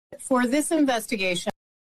 For this investigation...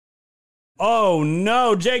 Oh,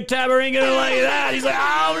 no, Jake Tapper ain't going to like that. He's like,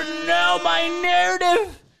 oh, no, my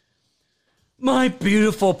narrative. My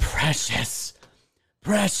beautiful, precious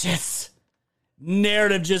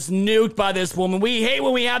narrative just nuked by this woman. We hate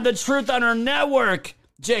when we have the truth on our network,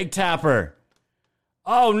 Jake Tapper.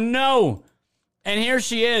 Oh, no. And here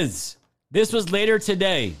she is. This was later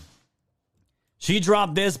today. She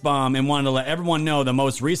dropped this bomb and wanted to let everyone know the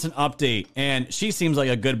most recent update. And she seems like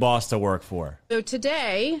a good boss to work for. So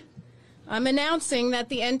today, I'm announcing that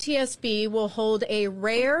the NTSB will hold a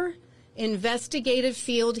rare investigative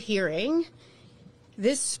field hearing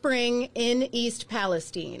this spring in East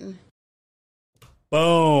Palestine.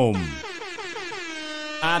 Boom.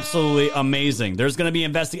 Absolutely amazing. There's going to be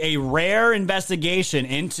a rare investigation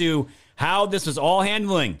into how this was all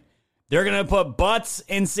handling. They're going to put butts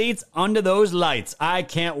in seats under those lights. I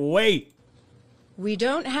can't wait. We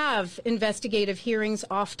don't have investigative hearings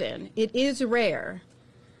often. It is rare.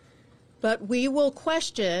 But we will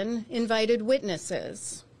question invited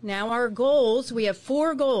witnesses. Now our goals, we have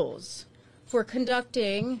 4 goals for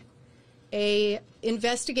conducting a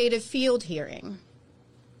investigative field hearing.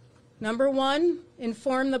 Number 1,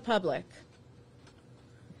 inform the public.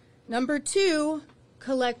 Number 2,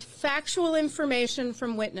 collect factual information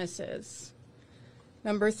from witnesses.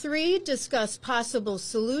 Number 3, discuss possible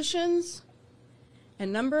solutions.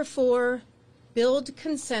 And number 4, build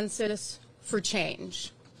consensus for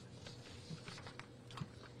change.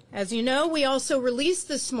 As you know, we also released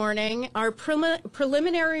this morning our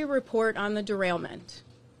preliminary report on the derailment.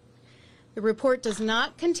 The report does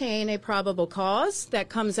not contain a probable cause that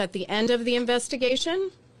comes at the end of the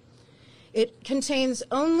investigation. It contains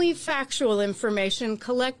only factual information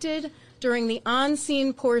collected during the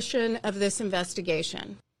on-scene portion of this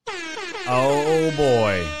investigation. Oh,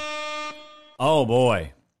 boy. Oh,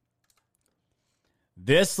 boy.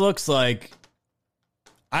 This looks like,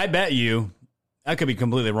 I bet you, I could be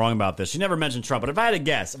completely wrong about this. She never mentioned Trump, but if I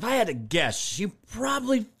had to guess, she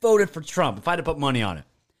probably voted for Trump if I had to put money on it.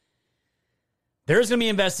 There's going to be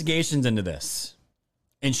investigations into this.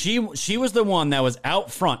 And she was the one that was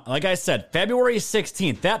out front. Like I said, February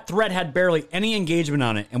 16th, that thread had barely any engagement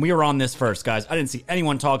on it. And we were on this first, guys. I didn't see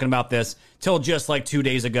anyone talking about this till just like 2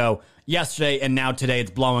 days ago, yesterday, and now today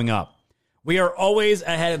it's blowing up. We are always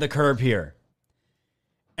ahead of the curve here.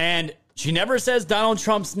 And she never says Donald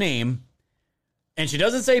Trump's name. And she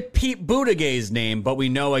doesn't say Pete Buttigieg's name, but we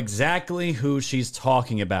know exactly who she's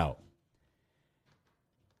talking about.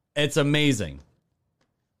 It's amazing.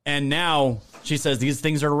 And now she says these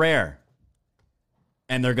things are rare.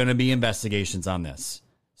 And there are going to be investigations on this.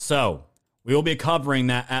 So we will be covering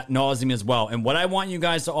that ad nauseum as well. And what I want you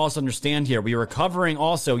guys to also understand here, we were covering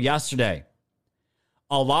also yesterday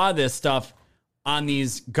a lot of this stuff on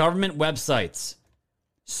these government websites.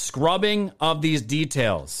 Scrubbing of these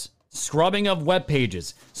details. Scrubbing of web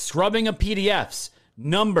pages. Scrubbing of PDFs.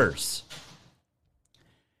 Numbers.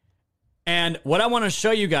 And what I want to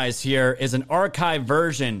show you guys here is an archived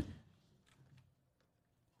version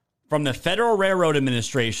from the Federal Railroad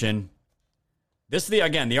Administration. This is the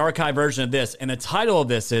archived version of this. And the title of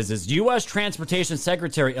this is U.S. Transportation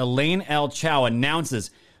Secretary Elaine L. Chao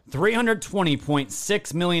announces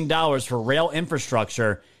 $320.6 million for rail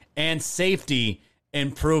infrastructure and safety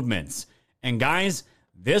improvements. And guys,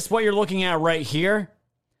 this what you're looking at right here,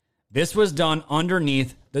 this was done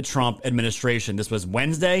underneath the Trump administration. This was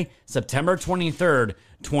Wednesday, September 23rd,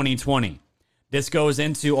 2020. This goes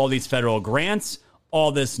into all these federal grants,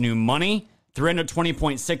 all this new money,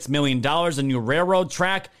 $320.6 million in new railroad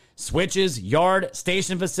track, switches, yard,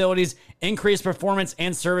 station facilities, increased performance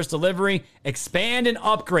and service delivery, expand and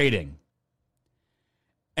upgrading.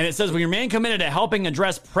 And it says, we remain committed to helping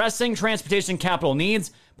address pressing transportation capital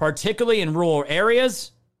needs, particularly in rural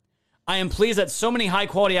areas. I am pleased that so many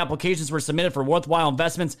high-quality applications were submitted for worthwhile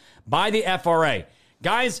investments by the FRA.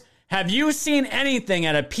 Guys, have you seen anything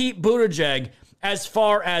out of Pete Buttigieg as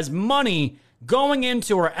far as money going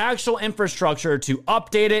into our actual infrastructure to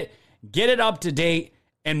update it, get it up to date,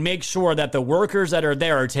 and make sure that the workers that are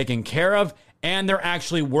there are taken care of and they're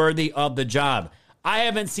actually worthy of the job? I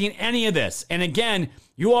haven't seen any of this. And again,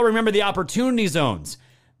 you all remember the opportunity zones.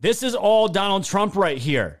 This is all Donald Trump right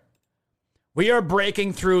here. We are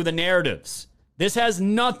breaking through the narratives. This has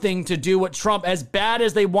nothing to do with Trump, as bad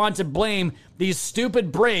as they want to blame these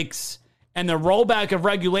stupid breaks and the rollback of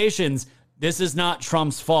regulations. This is not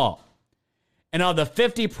Trump's fault. And of the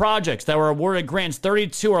 50 projects that were awarded grants,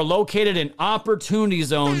 32 are located in opportunity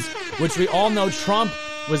zones, which we all know Trump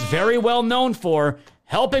was very well known for,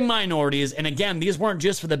 helping minorities. And again, these weren't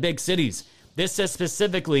just for the big cities. This is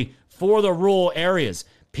specifically for the rural areas.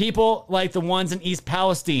 People like the ones in East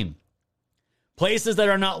Palestine. Places that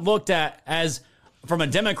are not looked at as, from a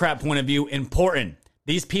Democrat point of view, important.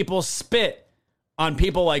 These people spit on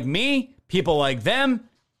people like me, people like them,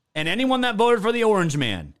 and anyone that voted for the Orange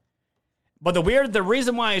Man. But the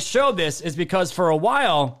reason why I showed this is because for a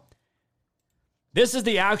while, this is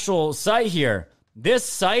the actual site here. This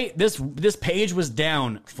site, this page was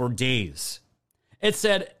down for days. It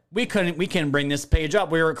said, we can't bring this page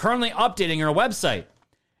up. We were currently updating our website.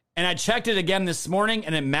 And I checked it again this morning,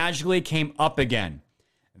 and it magically came up again.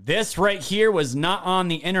 This right here was not on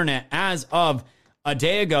the internet as of a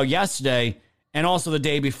day ago yesterday, and also the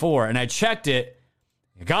day before. And I checked it,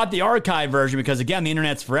 got the archive version, because again, the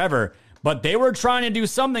internet's forever. But they were trying to do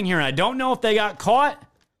something here, and I don't know if they got caught,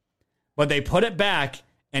 but they put it back,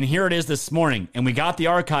 and here it is this morning. And we got the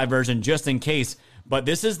archive version just in case. But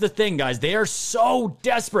this is the thing, guys. They are so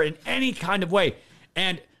desperate in any kind of way.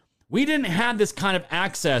 And we didn't have this kind of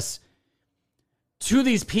access to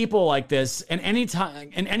these people like this in any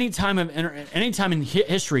time in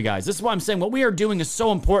history, guys. This is why I'm saying what we are doing is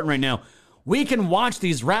so important right now. We can watch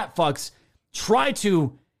these rat fucks try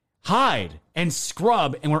to hide and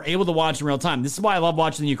scrub, and we're able to watch in real time. This is why I love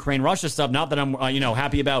watching the Ukraine-Russia stuff. Not that I'm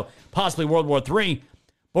happy about possibly World War III,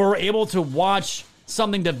 but we're able to watch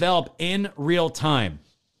something develop in real time.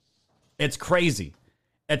 It's crazy.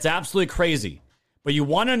 It's absolutely crazy. But you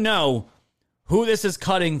want to know who this is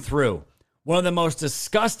cutting through. One of the most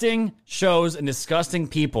disgusting shows and disgusting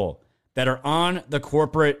people that are on the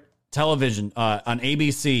corporate television on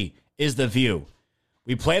ABC is The View.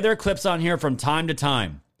 We play their clips on here from time to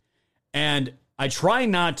time. And I try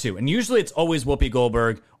not to. And usually it's always Whoopi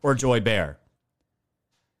Goldberg or Joy Behar.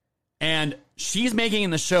 And she's making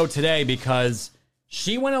the show today because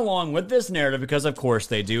she went along with this narrative because, of course,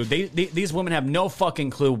 they do. These women have no fucking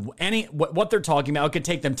clue what they're talking about. It could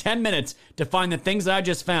take them 10 minutes to find the things that I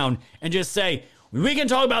just found and just say, We can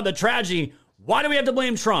talk about the tragedy. Why do we have to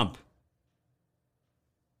blame Trump?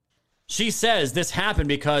 She says this happened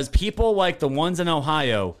because people like the ones in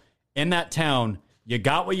Ohio, in that town, you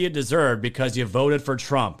got what you deserved because you voted for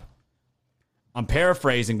Trump. I'm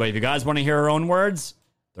paraphrasing, but if you guys want to hear her own words,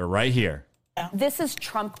 they're right here. This is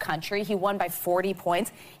Trump country. He won by 40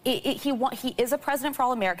 points. He is a president for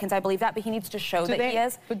all Americans. I believe that, but he needs to show that he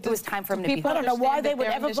is. It was time for him to be. I don't know why they would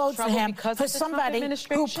ever vote for him, for somebody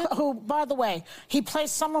who, by the way, he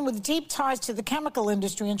placed someone with deep ties to the chemical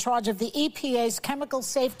industry in charge of the EPA's Chemical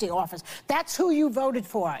Safety Office. That's who you voted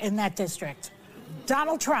for in that district.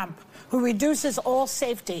 Donald Trump, who reduces all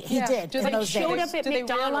safety. He did in those days. Showed up at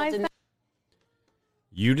McDonald's.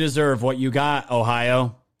 You deserve what you got,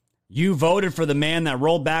 Ohio. You voted for the man that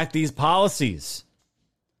rolled back these policies.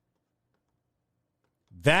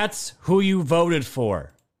 That's who you voted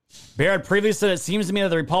for. Barrett previously said, it seems to me that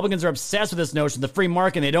the Republicans are obsessed with this notion of the free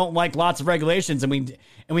market. And they don't like lots of regulations, and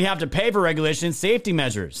we have to pay for regulation and safety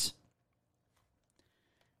measures.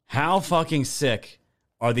 How fucking sick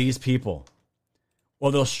are these people?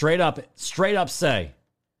 Well, they'll straight up say,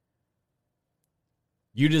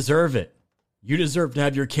 you deserve it. You deserve to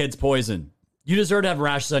have your kids poisoned. You deserve to have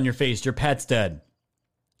rashes on your face. Your pet's dead.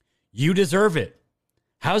 You deserve it.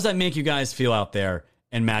 How does that make you guys feel out there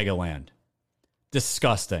in MAGA land?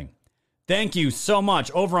 Disgusting. Thank you so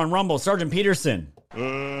much. Over on Rumble, Sergeant Peterson.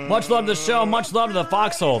 Much love to the show. Much love to the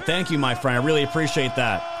Foxhole. Thank you, my friend. I really appreciate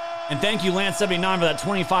that. And thank you, Lance79, for that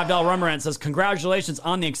 $25 rumor rant. It says, congratulations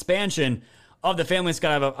on the expansion of the Family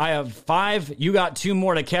Sky. I have 5. You got 2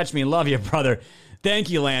 more to catch me. Love you, brother.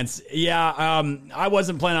 Thank you, Lance. Yeah, I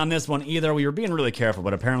wasn't planning on this one either. We were being really careful,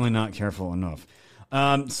 but apparently not careful enough.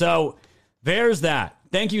 So there's that.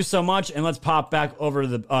 Thank you so much, and let's pop back over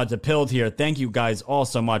to Pilled here. Thank you guys all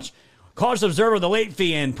so much. College Observer, the late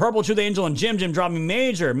fee, and Purple Truth Angel and Jim dropping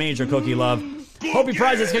major cookie love. Hope you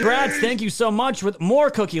prizes, congrats. Thank you so much with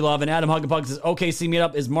more cookie love. And Adam Huggapug says, OKC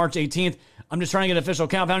meetup is March 18th. I'm just trying to get an official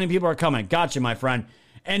count of how many people are coming. Gotcha, my friend.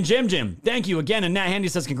 And Jim, thank you again. And Nat Handy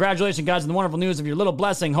says, congratulations, guys, on the wonderful news of your little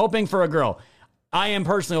blessing. Hoping for a girl. I am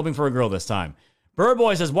personally hoping for a girl this time. Bird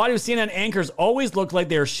Boy says, why do CNN anchors always look like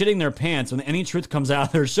they are shitting their pants when any truth comes out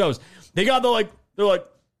of their shows? They're like,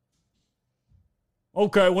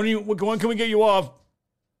 okay, when can we get you off?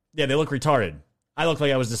 Yeah, they look retarded. I look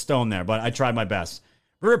like I was just stoned there, but I tried my best.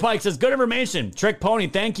 River Pike says, good information. Trick Pony,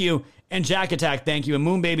 thank you. And Jack Attack, thank you. And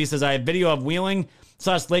Moon Baby says, I have video of Wheeling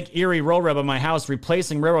 / Lake Erie road rub at my house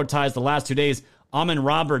replacing railroad ties the last 2 days. I'm in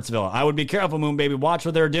Robertsville. I would be careful, Moon Baby. Watch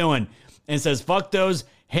what they're doing. And it says, fuck those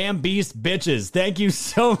ham beast bitches. Thank you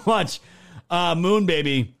so much, Moon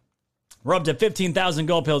Baby. We're up to 15,000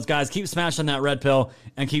 gold pills, guys. Keep smashing that red pill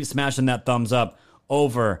and keep smashing that thumbs up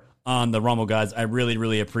over on the Rumble, guys. I really,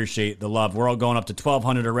 really appreciate the love. We're all going up to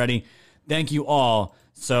 1,200 already. Thank you all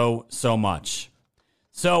so much.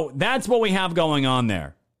 So that's what we have going on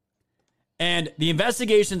there. And the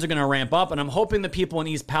investigations are going to ramp up, and I'm hoping the people in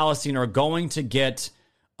East Palestine are going to get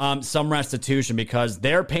some restitution because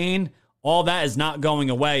their pain, all that is not going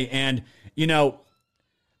away. And, you know,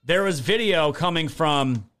 there was video coming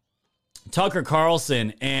from Tucker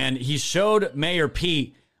Carlson, and he showed Mayor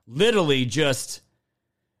Pete literally just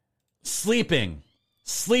sleeping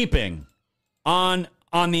on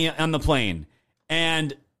the plane.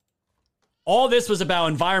 And all this was about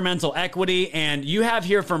environmental equity, and you have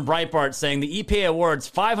here from Breitbart saying the EPA awards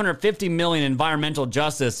 $550 million environmental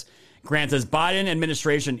justice grants as Biden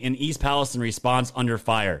administration in East Palestine response under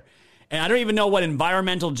fire. And I don't even know what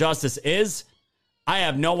environmental justice is. I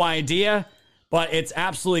have no idea, but it's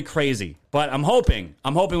absolutely crazy. But I'm hoping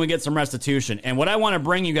we get some restitution. And what I want to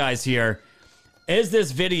bring you guys here is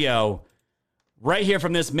this video right here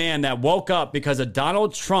from this man that woke up because of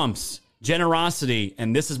Donald Trump's generosity,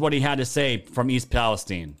 and this is what he had to say from East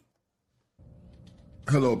Palestine.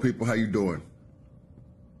 Hello, people. How you doing?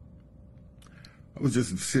 I was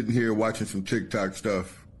just sitting here watching some TikTok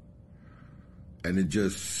stuff, and it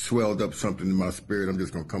just swelled up something in my spirit. I'm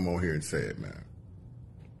just going to come on here and say it, man.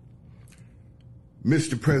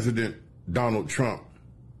 Mr. President Donald Trump,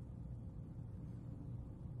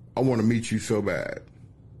 I want to meet you so bad.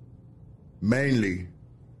 Mainly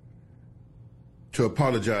to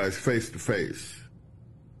apologize face to face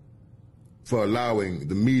for allowing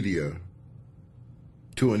the media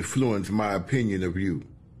to influence my opinion of you.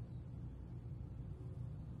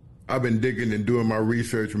 I've been digging and doing my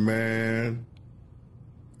research, man.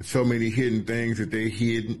 So many hidden things that they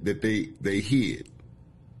hid,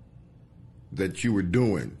 that you were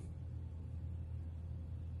doing.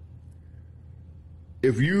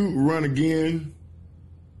 If you run again,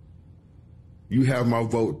 you have my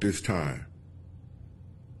vote this time.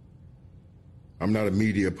 I'm not a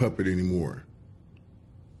media puppet anymore.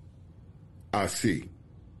 I see.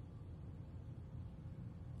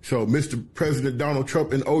 So, Mr. President Donald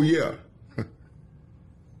Trump, and oh yeah,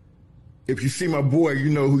 if you see my boy, you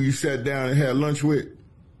know who you sat down and had lunch with.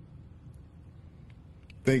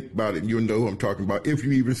 Think about it and you'll know who I'm talking about if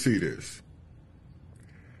you even see this.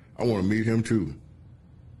 I want to meet him too.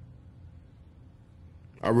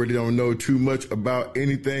 I really don't know too much about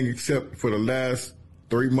anything except for the last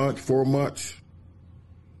 3 months, 4 months.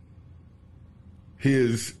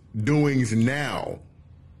 His doings now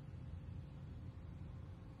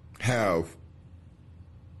have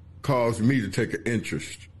caused me to take an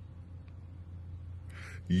interest.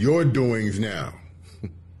 Your doings now.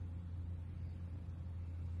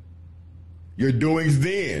 Your doings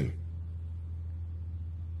then.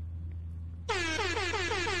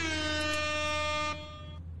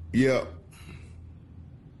 Yep.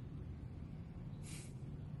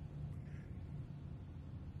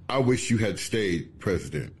 I wish you had stayed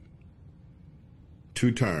president.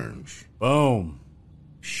 2 terms. Boom.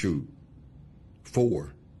 Shoot.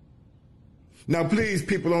 4. Now, please,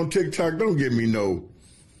 people on TikTok, don't give me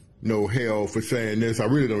no hell for saying this. I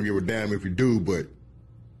really don't give a damn if you do, but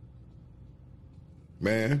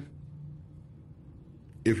man,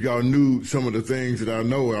 if y'all knew some of the things that I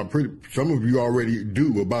know, some of you already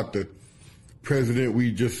do about the president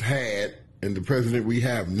we just had and the president we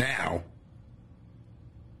have now,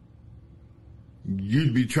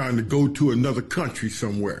 you'd be trying to go to another country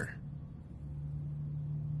somewhere.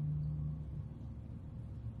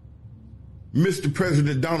 Mr.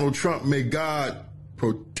 President Donald Trump, may God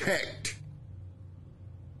protect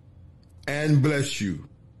and bless you.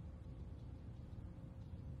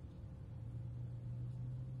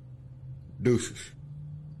 Deuces.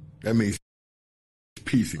 That means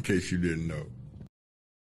peace, in case you didn't know.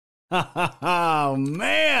 Oh,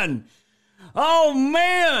 man. Oh,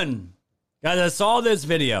 man. Guys, I saw this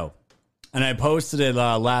video, and I posted it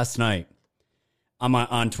last night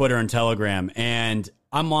on Twitter and Telegram, and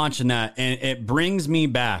I'm watching that, and it brings me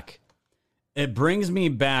back. It brings me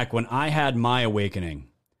back when I had my awakening,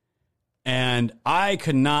 and I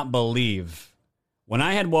could not believe when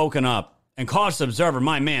I had woken up. And Cautious Observer,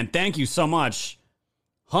 my man, thank you so much.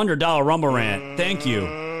 $100 Rumble Rant, thank you.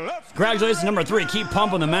 Congratulations, number 3. Keep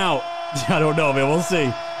pumping them out. I don't know, man. We'll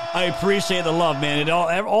see. I appreciate the love, man.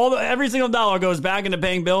 Every single dollar goes back into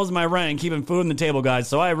paying bills and my rent and keeping food on the table, guys.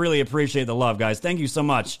 So I really appreciate the love, guys. Thank you so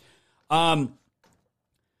much.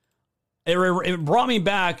 It brought me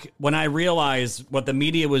back when I realized what the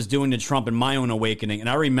media was doing to Trump in my own awakening. And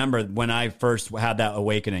I remember when I first had that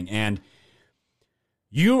awakening. And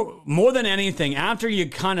you, more than anything, after you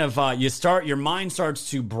kind of, your mind starts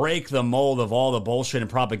to break the mold of all the bullshit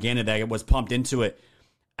and propaganda that was pumped into it.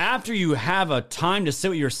 After you have a time to sit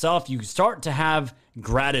with yourself, you start to have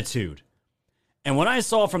gratitude. And what I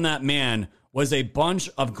saw from that man was a bunch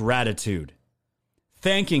of gratitude.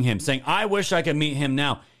 Thanking him, saying, I wish I could meet him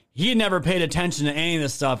now. He never paid attention to any of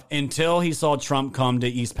this stuff until he saw Trump come to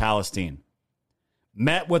East Palestine.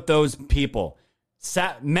 Met with those people.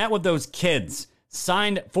 Met with those kids.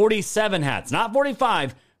 Signed 47 hats. Not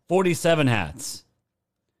 45, 47 hats.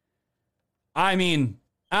 I mean,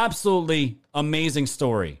 absolutely amazing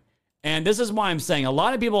story. And this is why I'm saying a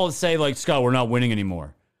lot of people say, like, Scott, we're not winning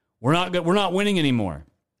anymore. We're not winning anymore.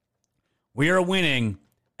 We are winning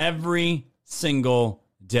every single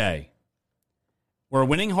day. We're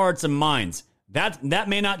winning hearts and minds. That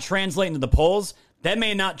may not translate into the polls. That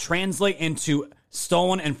may not translate into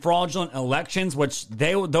stolen and fraudulent elections, which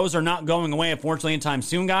those are not going away, unfortunately, anytime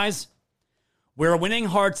soon, guys. We're winning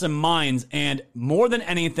hearts and minds, and more than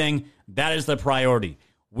anything, that is the priority.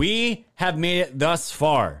 We have made it thus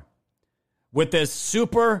far with this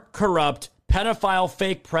super corrupt, pedophile,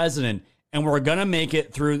 fake president, and we're gonna make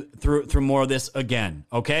it through more of this again.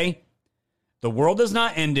 Okay, the world is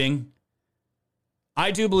not ending.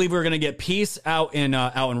 I do believe we're gonna get peace out in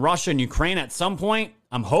Russia and Ukraine at some point.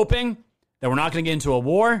 I'm hoping that we're not gonna get into a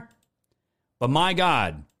war. But my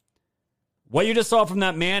God, what you just saw from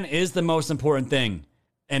that man is the most important thing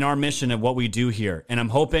in our mission of what we do here. And I'm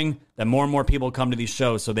hoping that more and more people come to these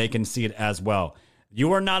shows so they can see it as well.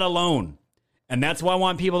 You are not alone. And that's what I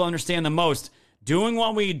want people to understand the most. Doing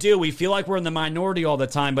what we do, we feel like we're in the minority all the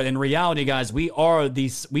time. But in reality, guys, we are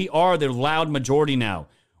the loud majority now.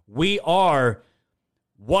 We are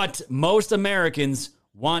what most Americans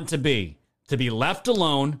want to be left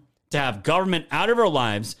alone, to have government out of our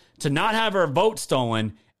lives, to not have our vote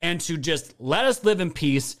stolen, and to just let us live in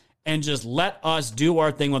peace and just let us do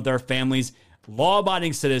our thing with our families,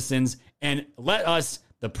 law-abiding citizens, and let us,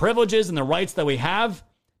 the privileges and the rights that we have,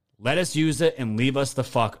 let us use it and leave us the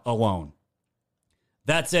fuck alone.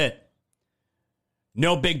 That's it.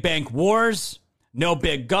 No big bank wars, no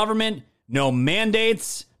big government, no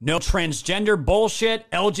mandates, no transgender bullshit,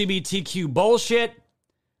 LGBTQ bullshit.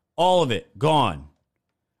 All of it gone.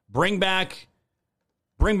 Bring back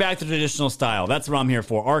the traditional style. That's what I'm here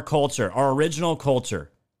for. Our culture, our original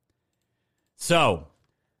culture. So,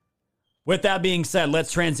 with that being said,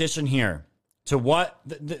 let's transition here to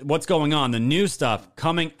what's going on. The new stuff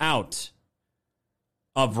coming out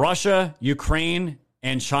of Russia, Ukraine,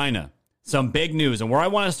 and China. Some big news. And where I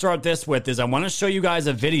want to start this with is I want to show you guys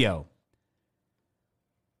a video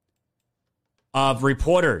of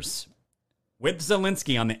reporters with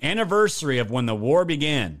Zelensky on the anniversary of when the war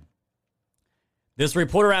began. This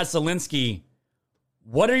reporter asked Zelensky,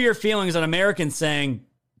 what are your feelings on Americans saying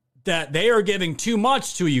that they are giving too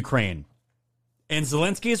much to Ukraine? And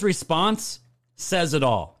Zelensky's response says it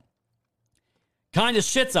all. Kind of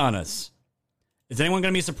shits on us. Is anyone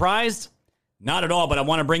going to be surprised? Not at all, but I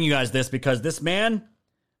want to bring you guys this because this man,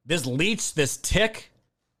 this leech, this tick,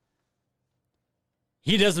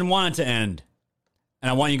 he doesn't want it to end. And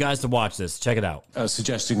I want you guys to watch this. Check it out.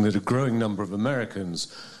 Suggesting that a growing number of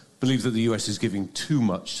Americans believe that the US is giving too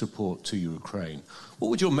much support to Ukraine. What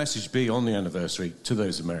would your message be on the anniversary to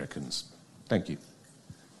those Americans? Thank you.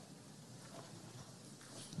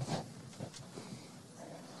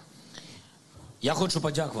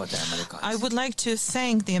 I would like to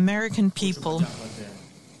thank the American people.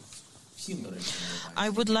 I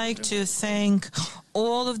would like to thank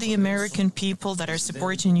all of the American people that are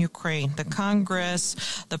supporting Ukraine, the Congress,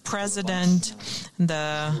 the President,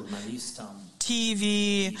 the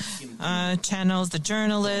TV channels, the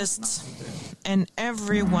journalists, and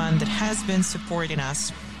everyone that has been supporting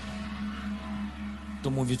us.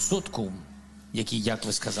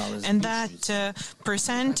 And that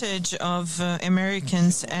percentage of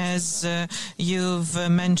Americans, as you've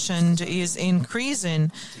mentioned, is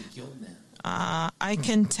increasing. I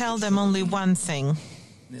can tell them only one thing.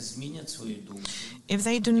 If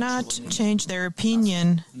they do not change their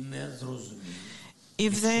opinion,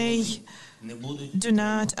 if they do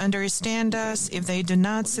not understand us, if they do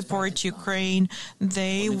not support Ukraine,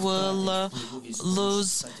 they will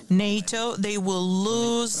lose NATO, they will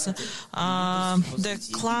lose the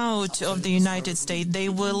clout of the United States, they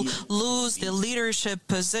will lose the leadership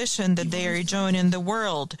position that they are enjoying in the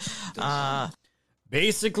world.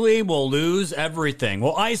 Basically, we'll lose everything.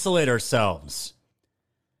 We'll isolate ourselves.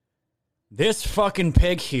 This fucking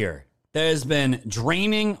pig here that has been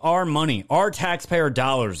draining our money, our taxpayer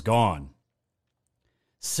dollars gone,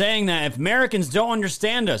 saying that if Americans don't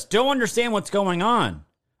understand us, don't understand what's going on.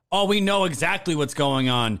 Oh, we know exactly what's going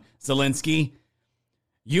on, Zelensky.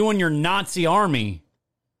 You and your Nazi army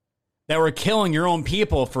that were killing your own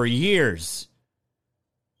people for years.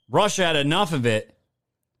 Russia had enough of it,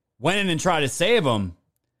 went in and tried to save them,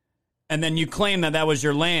 and then you claim that that was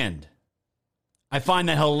your land. I find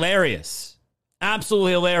that hilarious.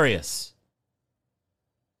 Absolutely hilarious.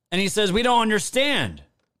 And he says, we don't understand.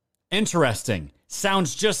 Interesting.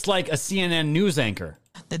 Sounds just like a CNN news anchor.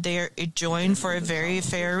 That they are joined for a very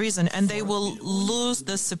fair reason, and they will lose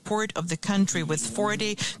the support of the country with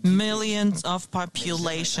 40 million of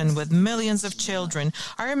population, with millions of children.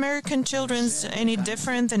 Are American children any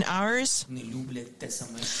different than ours?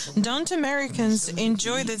 Don't Americans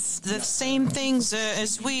enjoy the same things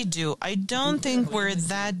as we do? I don't think we're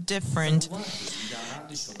that different.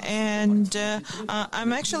 And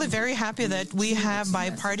I'm actually very happy that we have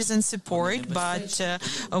bipartisan support, but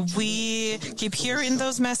we keep hearing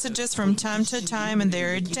those messages from time to time, and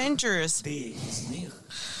they're dangerous.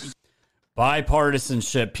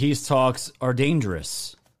 Bipartisanship, peace talks are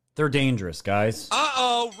dangerous. They're dangerous, guys.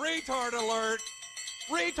 Uh-oh, retard alert.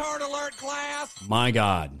 Retard alert, class. My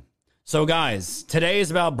God. So, guys, today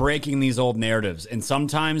is about breaking these old narratives. And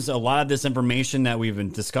sometimes a lot of this information that we've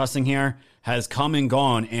been discussing here has come and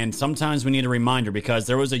gone. And sometimes we need a reminder because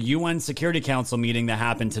there was a UN Security Council meeting that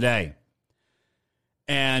happened today.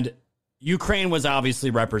 And Ukraine was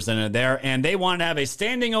obviously represented there. And they wanted to have a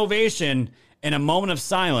standing ovation and a moment of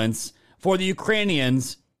silence for the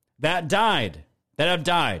Ukrainians that have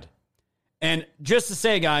died. And just to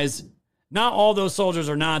say, guys, not all those soldiers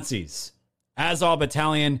are Nazis. Azov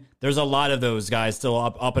Battalion, there's a lot of those guys still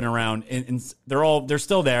up and around, and they're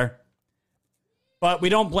still there. But we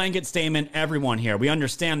don't blanket statement everyone here. We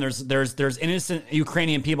understand there's innocent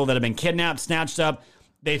Ukrainian people that have been kidnapped, snatched up.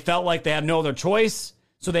 They felt like they had no other choice,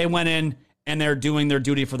 so they went in and they're doing their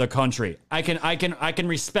duty for the country. I can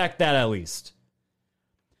respect that at least.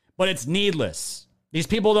 But it's needless. These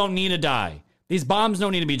people don't need to die. These bombs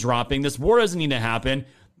don't need to be dropping. This war doesn't need to happen.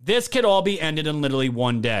 This could all be ended in literally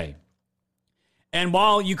one day. And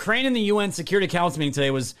while Ukraine in the UN Security Council meeting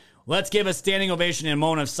today was, let's give a standing ovation and a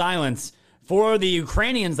moment of silence for the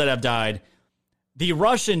Ukrainians that have died, the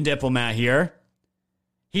Russian diplomat here,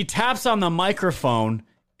 he taps on the microphone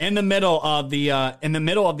in the middle of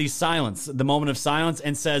the silence, the moment of silence,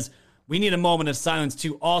 and says, we need a moment of silence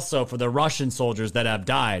too also for the Russian soldiers that have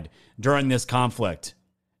died during this conflict.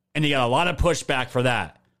 And he got a lot of pushback for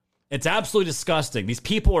that. It's absolutely disgusting. These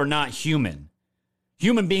people are not human.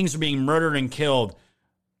 Human beings are being murdered and killed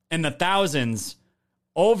in the thousands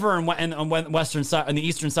over on western side, on the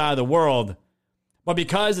eastern side of the world. But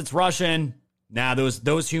because it's Russian,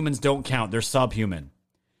 those humans don't count. They're subhuman.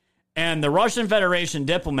 And the Russian Federation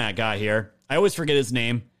diplomat guy here, I always forget his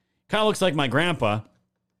name. Kind of looks like my grandpa.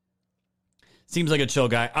 Seems like a chill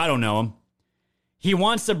guy. I don't know him. He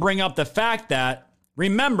wants to bring up the fact that,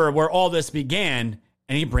 remember where all this began,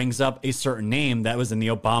 and he brings up a certain name that was in the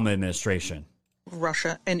Obama administration.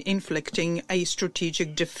 Russia and inflicting a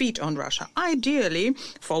strategic defeat on Russia, ideally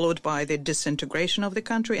followed by the disintegration of the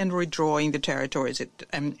country and redrawing the territories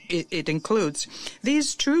it includes.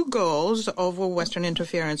 These true goals of Western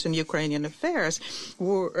interference in Ukrainian affairs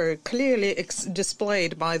were clearly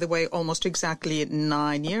displayed, by the way, almost exactly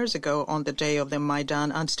 9 years ago on the day of the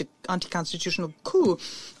Maidan anti-constitutional coup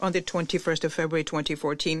on the 21st of February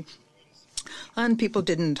 2014. And people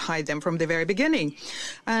didn't hide them from the very beginning.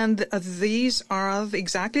 And these are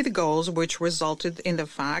exactly the goals which resulted in the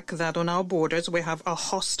fact that on our borders we have a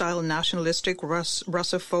hostile, nationalistic,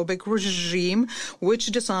 Russophobic regime which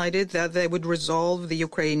decided that they would resolve the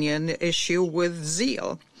Ukrainian issue with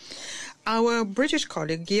zeal. Our British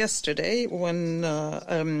colleague yesterday,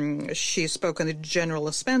 when she spoke in the General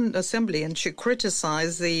Assembly and she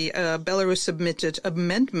criticized the Belarus submitted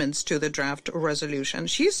amendments to the draft resolution,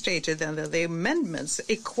 she stated that the amendments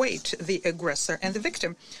equate the aggressor and the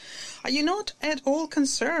victim. Are you not at all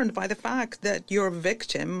concerned by the fact that your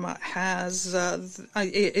victim is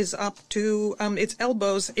up to its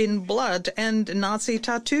elbows in blood and Nazi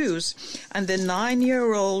tattoos, and the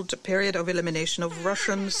 9-year-old period of elimination of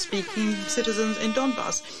Russian-speaking citizens in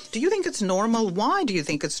Donbass? Do you think it's normal? Why do you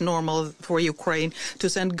think it's normal for Ukraine to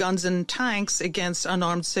send guns and tanks against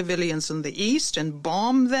unarmed civilians in the east and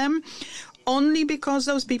bomb them? Only because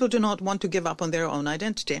those people do not want to give up on their own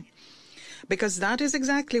identity. Because that is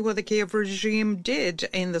exactly what the Kiev regime did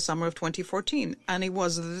in the summer of 2014. And it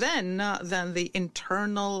was then the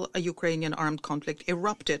internal Ukrainian armed conflict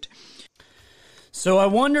erupted. So I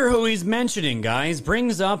wonder who he's mentioning, guys.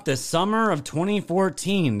 Brings up the summer of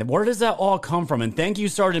 2014. Where does that all come from? And thank you,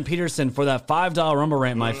 Sergeant Peterson, for that $5 Rumble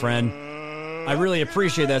rant, my friend. I really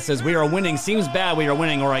appreciate that. Says, we are winning. Seems bad we are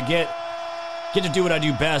winning, or I get to do what I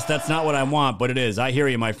do best. That's not what I want, but it is. I hear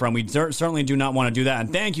you, my friend. We certainly do not want to do that. And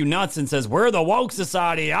thank you, Nutson says, we're the woke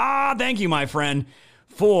society. Thank you, my friend,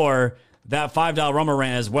 for that $5 Rumble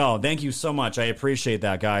rant as well. Thank you so much. I appreciate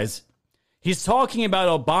that, guys. He's talking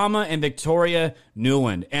about Obama and Victoria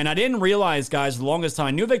Nuland. And I didn't realize, guys, the longest time,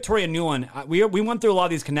 I knew Victoria Nuland. We went through a lot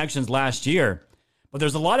of these connections last year, but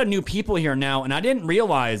there's a lot of new people here now, and I didn't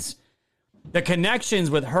realize the connections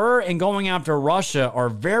with her and going after Russia are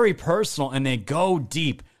very personal, and they go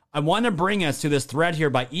deep. I want to bring us to this thread here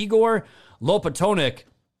by Igor Lopatonok.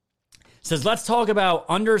 Says, let's talk about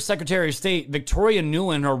Undersecretary of State Victoria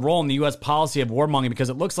Nuland and her role in the U.S. policy of warmongering, because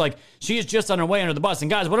it looks like she is just on her way under the bus. And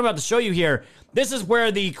guys, what I'm about to show you here, this is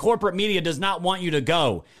where the corporate media does not want you to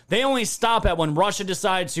go. They only stop at when Russia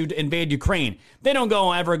decides to invade Ukraine. They don't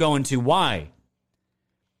ever go into why.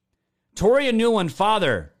 Victoria Nuland's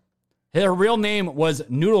father, her real name was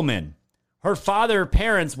Noodleman. Her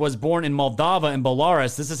parents was born in Moldova and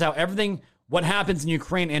Belarus. This is how what happens in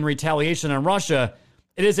Ukraine in retaliation on Russia,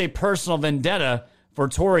 it is a personal vendetta for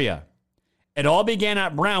Toria. It all began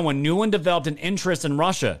at Brown when Nuland developed an interest in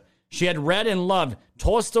Russia. She had read and loved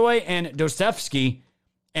Tolstoy and Dostoevsky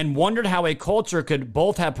and wondered how a culture could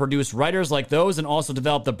both have produced writers like those and also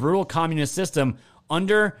develop the brutal communist system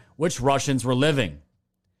under which Russians were living.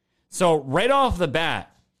 So right off the bat,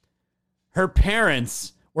 her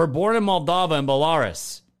parents were born in Moldova and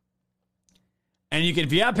Belarus. And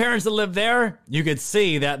if you have parents that live there, you could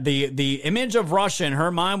see that the image of Russia in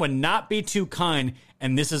her mind would not be too kind,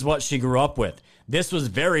 and this is what she grew up with. This was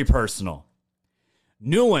very personal.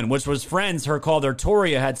 Nuland, which was friends her called her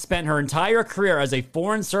Toria, had spent her entire career as a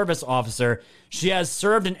foreign service officer. She has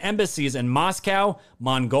served in embassies in Moscow,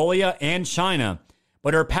 Mongolia, and China.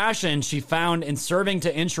 But her passion she found in serving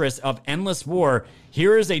to interests of endless war.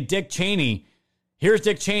 Here's Dick Cheney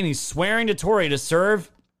swearing to Toria to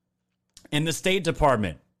serve in the State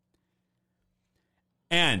Department.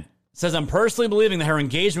 And says, I'm personally believing that her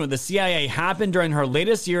engagement with the CIA happened during her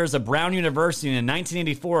latest years at Brown University. And in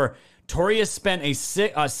 1984, Toria spent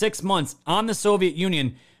 6 months on the Soviet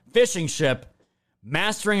Union fishing ship,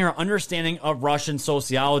 mastering her understanding of Russian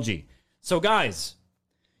sociology. So, guys,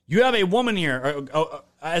 you have a woman here,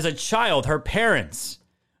 as a child, her parents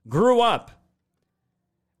grew up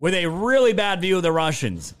with a really bad view of the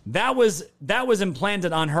Russians. That was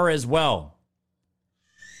implanted on her as well.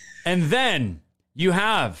 And then you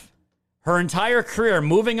have her entire career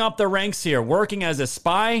moving up the ranks here, working as a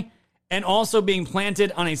spy and also being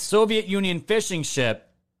planted on a Soviet Union fishing ship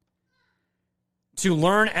to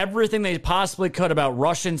learn everything they possibly could about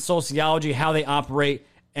Russian sociology, how they operate,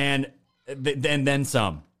 and then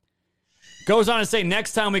some. Goes on to say,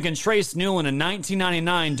 next time we can trace Nuland in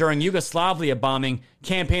 1999 during Yugoslavia bombing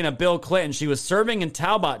campaign of Bill Clinton. She was serving in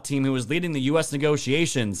Talbot team who was leading the U.S.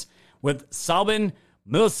 negotiations with Salban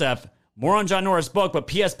Milsev. More on John Norris' book, but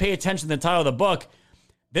P.S. pay attention to the title of the book.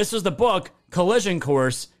 This was the book, Collision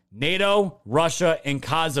Course, NATO, Russia, and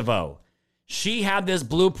Kosovo. She had this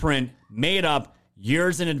blueprint made up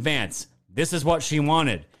years in advance. This is what she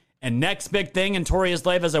wanted. And next big thing in Toria's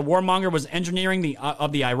life as a warmonger was engineering the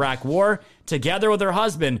Iraq War together with her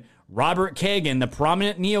husband, Robert Kagan, the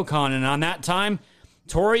prominent neocon. And on that time,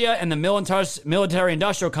 Toria and the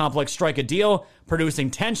military-industrial complex strike a deal,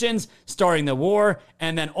 producing tensions, starting the war,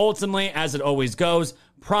 and then ultimately, as it always goes,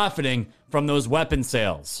 profiting from those weapon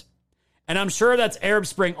sales. And I'm sure that's Arab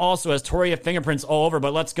Spring also has Toria fingerprints all over,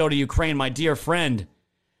 but let's go to Ukraine. My dear friend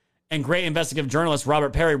and great investigative journalist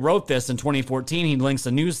Robert Perry wrote this in 2014. He links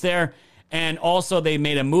the news there. And also they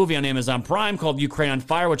made a movie on Amazon Prime called Ukraine on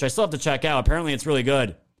Fire, which I still have to check out. Apparently it's really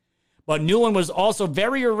good. But Nuland was also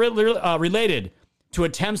very related to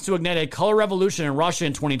attempts to ignite a color revolution in Russia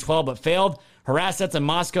in 2012, but failed. Her assets in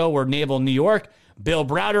Moscow were Naval New York, Bill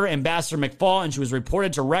Browder, Ambassador McFaul, and she was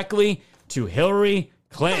reported directly to Hillary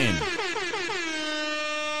Clinton.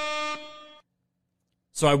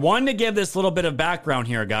 So I wanted to give this little bit of background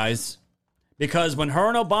here, guys, because when her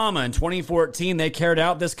and Obama in 2014, they carried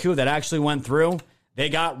out this coup that actually went through, they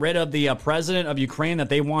got rid of the president of Ukraine that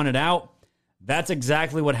they wanted out. That's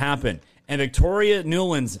exactly what happened. And Victoria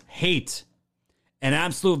Nuland's hate and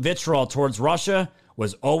absolute vitriol towards Russia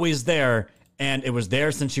was always there, and it was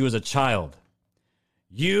there since she was a child.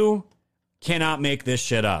 You cannot make this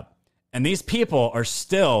shit up. And these people are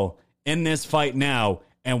still in this fight now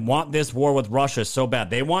and want this war with Russia so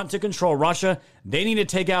bad. They want to control Russia. They need to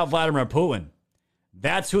take out Vladimir Putin.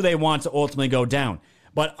 That's who they want to ultimately go down.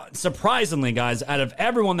 But surprisingly, guys, out of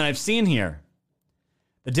everyone that I've seen here,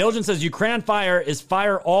 the Diligence says Ukraine on Fire is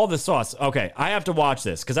fire all the sauce. Okay, I have to watch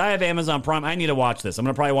this because I have Amazon Prime. I need to watch this. I'm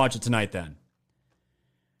going to probably watch it tonight then.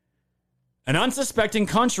 An unsuspecting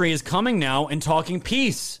country is coming now and talking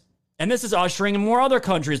peace. And this is ushering in more other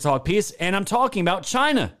countries to talk peace. And I'm talking about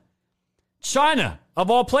China. China, of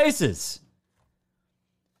all places.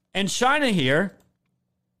 And China here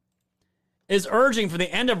is urging for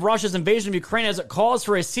the end of Russia's invasion of Ukraine as it calls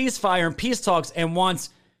for a ceasefire and peace talks and wants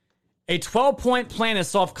a 12-point plan to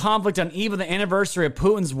solve conflict on eve of the anniversary of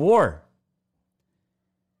Putin's war.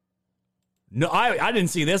 No, I didn't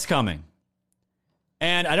see this coming.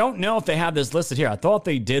 And I don't know if they have this listed here. I thought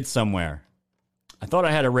they did somewhere. I thought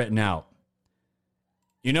I had it written out.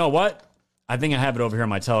 You know what? I think I have it over here on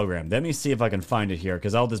my Telegram. Let me see if I can find it here,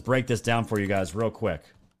 because I'll just break this down for you guys real quick.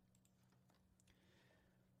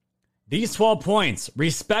 These 12 points: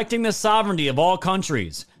 respecting the sovereignty of all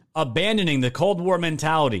countries, abandoning the Cold War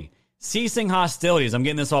mentality, ceasing hostilities. I'm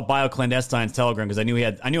getting this off BioClandestine's Telegram because I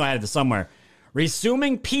knew I had it somewhere.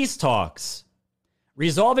 Resuming peace talks,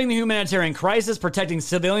 resolving the humanitarian crisis, protecting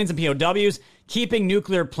civilians and POWs, keeping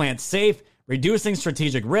nuclear plants safe, reducing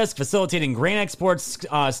strategic risk, facilitating grain exports,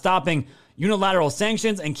 stopping unilateral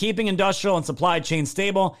sanctions, and keeping industrial and supply chains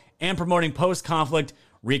stable, and promoting post-conflict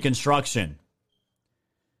reconstruction.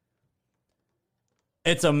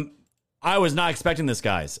 I was not expecting this,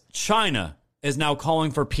 guys. China is now calling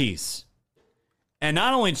for peace. And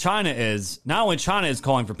not only China is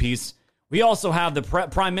calling for peace, we also have the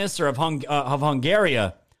Prime Minister of Hungary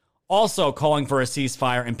also calling for a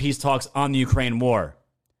ceasefire and peace talks on the Ukraine war.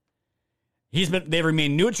 They've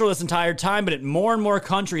remained neutral this entire time, but more and more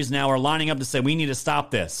countries now are lining up to say we need to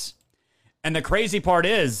stop this. And the crazy part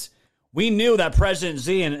is, we knew that President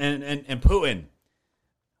Xi and Putin,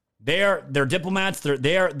 they're diplomats,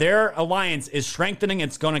 their alliance is strengthening.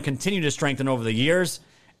 It's going to continue to strengthen over the years.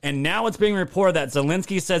 And now it's being reported that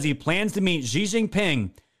Zelensky says he plans to meet Xi Jinping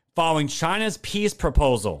following China's peace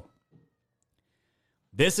proposal.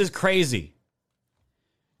 This is crazy.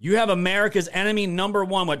 You have America's enemy number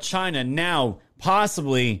one with China now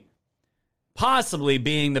possibly possibly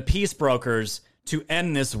being the peace brokers to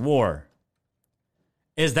end this war.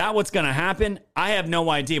 Is that what's going to happen? I have no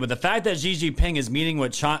idea. But the fact that Xi Jinping is meeting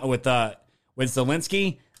with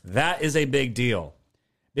Zelensky, that is a big deal.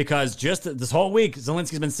 Because just this whole week,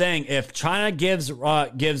 Zelensky's been saying if China gives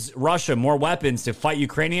Russia more weapons to fight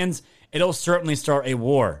Ukrainians, it'll certainly start a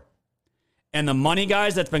war. And the money,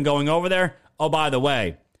 guys, that's been going over there, oh, by the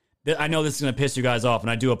way, I know this is going to piss you guys off,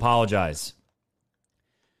 and I do apologize.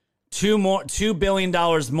 $2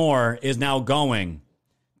 billion more is now going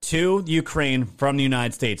to Ukraine from the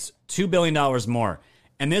United States. $2 billion more.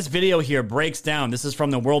 And this video here breaks down, this is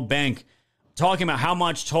from the World Bank, talking about how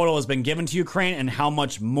much total has been given to Ukraine and how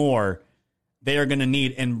much more they are going to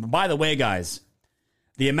need. And by the way, guys,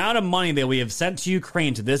 the amount of money that we have sent to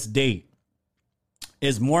Ukraine to this date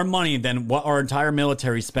is more money than what our entire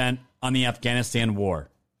military spent on the Afghanistan war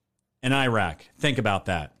and Iraq. Think about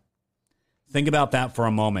that. Think about that for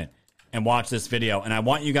a moment and watch this video. And I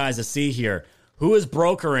want you guys to see here who is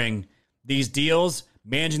brokering these deals,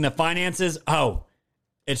 managing the finances. Oh,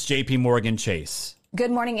 it's JP Morgan Chase. Good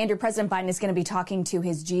morning, Andrew. President Biden is going to be talking to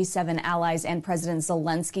his G7 allies and President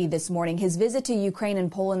Zelensky this morning. His visit to Ukraine and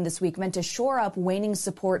Poland this week meant to shore up waning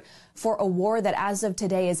support for a war that, as of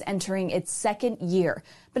today, is entering its second year.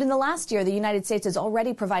 But in the last year, the United States has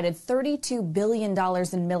already provided $32 billion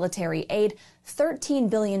in military aid, $13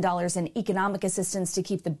 billion in economic assistance to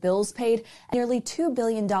keep the bills paid, and nearly $2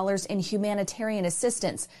 billion in humanitarian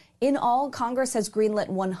assistance. In all, Congress has greenlit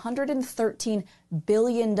 $113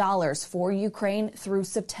 billion for Ukraine through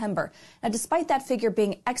September. Now, despite that figure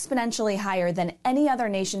being exponentially higher than any other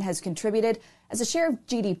nation has contributed, as a share of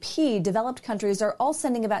GDP, developed countries are all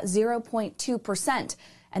sending about 0.2%.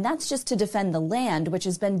 And that's just to defend the land, which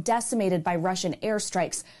has been decimated by Russian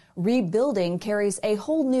airstrikes. Rebuilding carries a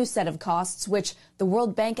whole new set of costs, which the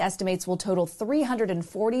World Bank estimates will total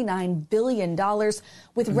 $349 billion,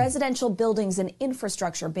 with residential buildings and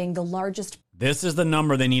infrastructure being the largest. This is the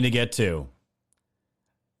number they need to get to.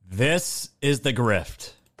 This is the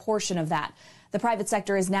grift. Portion of that. The private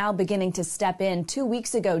sector is now beginning to step in. 2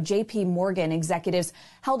 weeks ago, JP Morgan executives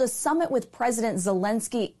held a summit with President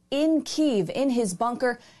Zelensky in Kyiv in his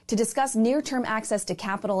bunker to discuss near-term access to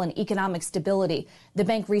capital and economic stability. The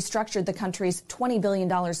bank restructured the country's $20 billion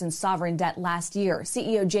in sovereign debt last year.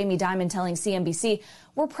 CEO Jamie Dimon telling CNBC,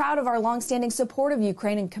 "We're proud of our longstanding support of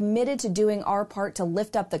Ukraine and committed to doing our part to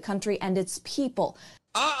lift up the country and its people."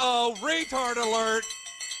 Uh-oh, retard alert!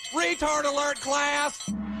 Retard alert, class!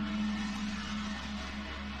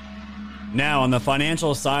 Now, on the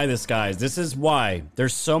financial side of this, guys, this is why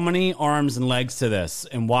there's so many arms and legs to this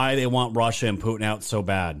and why they want Russia and Putin out so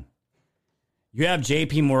bad. You have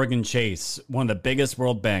JP Morgan Chase, one of the biggest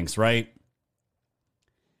world banks, right?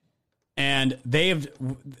 And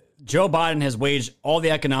Joe Biden has waged all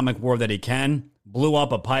the economic war that he can, blew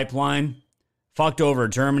up a pipeline, fucked over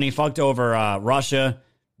Germany, fucked over Russia.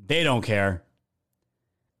 They don't care.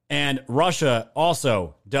 And Russia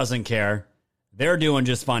also doesn't care. They're doing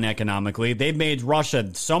just fine economically. They've made Russia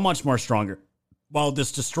so much more stronger while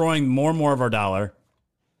just destroying more and more of our dollar.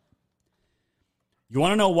 You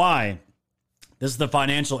want to know why? This is the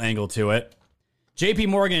financial angle to it. JP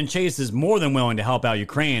Morgan and Chase is more than willing to help out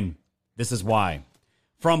Ukraine. This is why.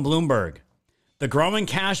 From Bloomberg, the growing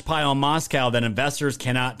cash pile in Moscow that investors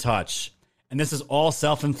cannot touch. And this is all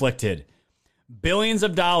self-inflicted. Billions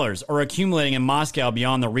of dollars are accumulating in Moscow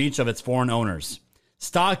beyond the reach of its foreign owners.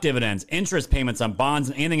 Stock dividends, interest payments on bonds,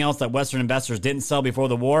 and anything else that Western investors didn't sell before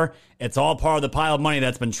the war, it's all part of the pile of money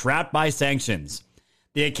that's been trapped by sanctions.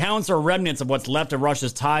 The accounts are remnants of what's left of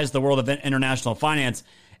Russia's ties to the world of international finance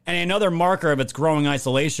and another marker of its growing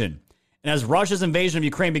isolation. And as Russia's invasion of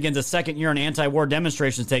Ukraine begins a second year and anti-war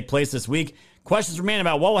demonstrations take place this week, questions remain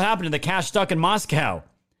about what will happen to the cash stuck in Moscow.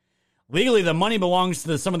 Legally, the money belongs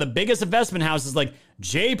to some of the biggest investment houses like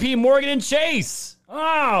JP Morgan and Chase.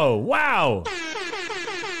 Oh, wow.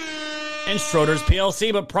 And Schroders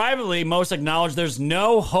PLC, but privately, most acknowledge there's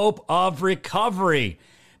no hope of recovery.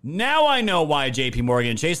 Now I know why JP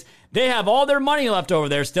Morgan and Chase, they have all their money left over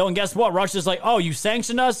there still. And guess what? Russia's like, oh, you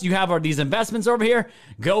sanctioned us? You have these investments over here?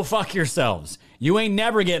 Go fuck yourselves. You ain't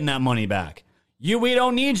never getting that money back. We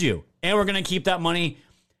don't need you. And we're going to keep that money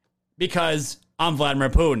because I'm Vladimir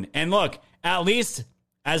Putin. And look, at least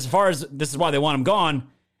as far as this is why they want him gone,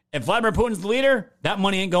 if Vladimir Putin's the leader, that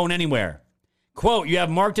money ain't going anywhere. Quote, you have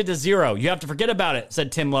marked it to zero. You have to forget about it, said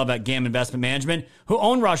Tim Love at GAM Investment Management, who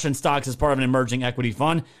own Russian stocks as part of an emerging equity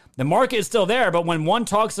fund. The market is still there, but when one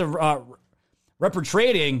talks of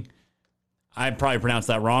repatriating, I probably pronounced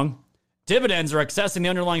that wrong, dividends or accessing the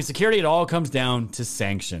underlying security, it all comes down to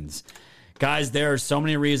sanctions. Guys, there are so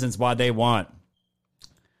many reasons why they want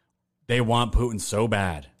They want Putin so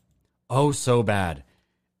bad. Oh, so bad.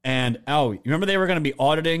 And, you remember they were going to be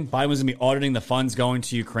auditing? Biden was going to be auditing the funds going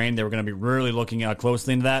to Ukraine. They were going to be really looking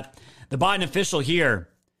closely into that. The Biden official here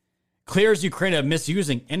clears Ukraine of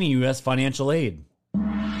misusing any U.S. financial aid.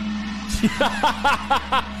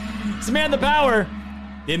 Samantha Power,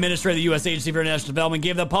 the administrator of the U.S. Agency for International Development,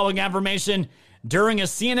 gave the public information during a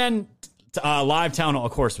CNN live town hall.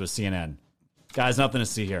 Of course, it was CNN. Guys, nothing to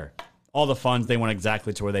see here. All the funds, they went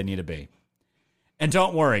exactly to where they need to be. And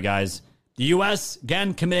don't worry, guys. The U.S.,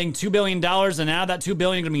 again, committing $2 billion, and now that $2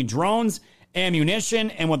 billion is going to be drones,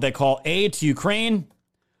 ammunition, and what they call aid to Ukraine.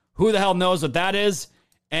 Who the hell knows what that is?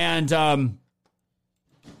 And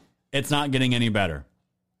it's not getting any better.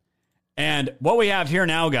 And what we have here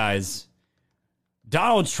now, guys,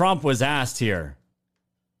 Donald Trump was asked here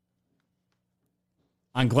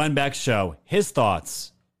on Glenn Beck's show his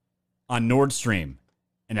thoughts on Nord Stream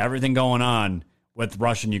and everything going on with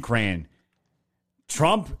Russia and Ukraine.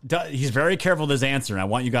 Trump, he's very careful with his answer, and I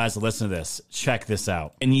want you guys to listen to this. Check this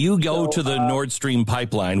out. And you go to the Nord Stream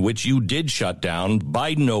pipeline, which you did shut down.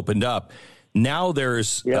 Biden opened up. Now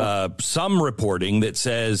there's some reporting that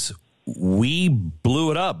says we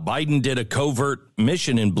blew it up. Biden did a covert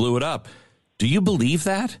mission and blew it up. Do you believe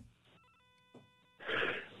that?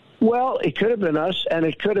 Well, it could have been us, and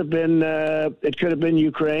it could have been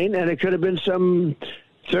Ukraine, and it could have been some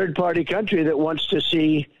third-party country that wants to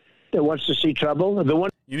see trouble. The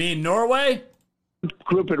one you mean Norway?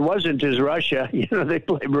 Group it wasn't is Russia. You know, they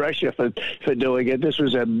blame Russia for doing it. This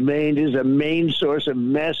is a main source of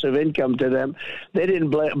massive income to them. They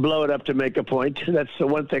didn't blow it up to make a point. That's the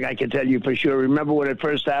one thing I can tell you for sure. Remember when it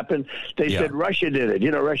first happened? They said Russia did it.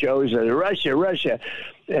 You know, Russia always said Russia.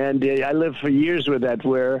 And I lived for years with that,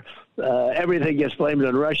 where everything gets blamed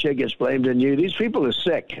on Russia, gets blamed on you. These people are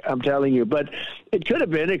sick, I'm telling you. But it could have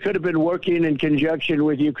been working in conjunction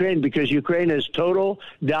with Ukraine, because Ukraine has total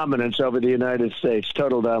dominance over the United States,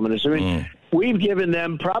 total dominance. I mean, we've given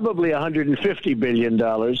them probably $150 billion,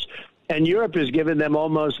 and Europe has given them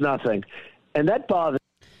almost nothing. And that bothers.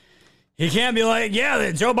 He can't be like,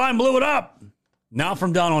 Joe Biden blew it up. Not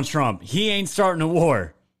from Donald Trump. He ain't starting a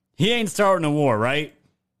war. Right?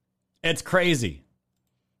 It's crazy.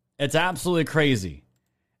 It's absolutely crazy.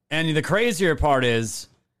 And the crazier part is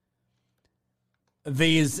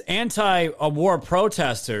these anti-war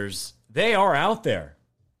protesters, they are out there.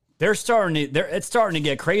 It's starting to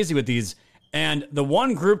get crazy with these. And the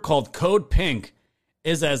one group called Code Pink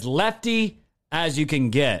is as lefty as you can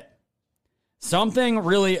get. Something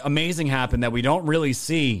really amazing happened that we don't really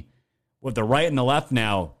see with the right and the left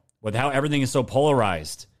now, with how everything is so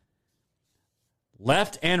polarized.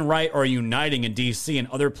 Left and right are uniting in D.C. and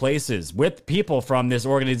other places with people from this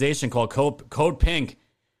organization called Code Pink.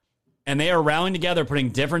 And they are rallying together, putting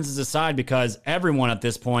differences aside, because everyone at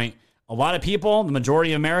this point, a lot of people, the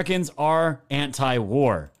majority of Americans, are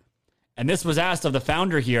anti-war. And this was asked of the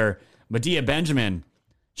founder here, Medea Benjamin.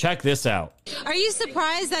 Check this out. Are you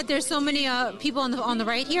surprised that there's so many people on the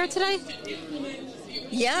right here today?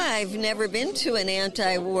 Yeah, I've never been to an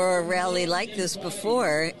anti-war rally like this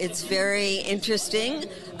before. It's very interesting.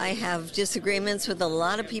 I have disagreements with a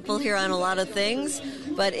lot of people here on a lot of things,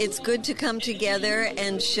 but it's good to come together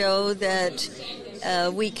and show that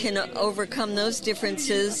we can overcome those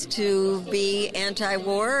differences to be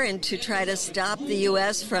anti-war and to try to stop the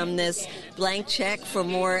U.S. from this blank check for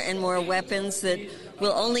more and more weapons that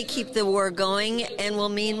will only keep the war going and will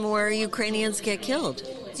mean more Ukrainians get killed.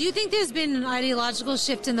 Do you think there's been an ideological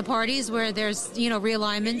shift in the parties where there's,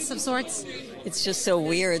 realignments of sorts? It's just so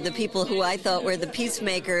weird. The people who I thought were the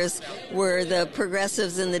peacemakers were the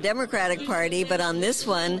progressives in the Democratic Party, but on this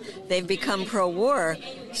one, they've become pro-war.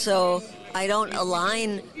 So I don't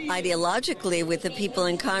align ideologically with the people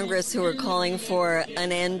in Congress who are calling for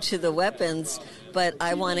an end to the weapons, but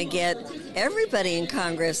I want to get everybody in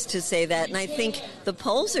Congress to say that. And I think the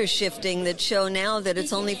polls are shifting that show now that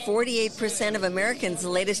it's only 48% of Americans, the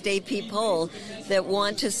latest AP poll, that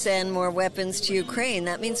want to send more weapons to Ukraine.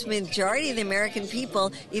 That means the majority of the American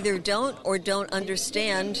people either don't or don't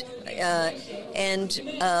understand. That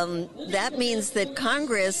means that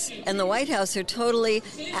Congress and the White House are totally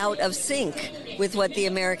out of sync with what the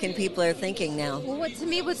American people are thinking now. Well, to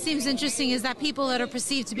me, what seems interesting is that people that are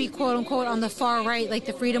perceived to be, quote unquote, on the far right, like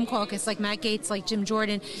the Freedom Caucus, like Matt Gaetz, like Jim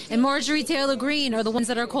Jordan, and Marjorie Taylor Greene are the ones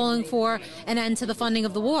that are calling for an end to the funding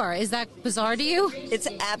of the war. Is that bizarre to you? It's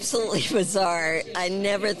absolutely bizarre. I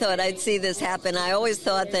never thought I'd see this happen. I always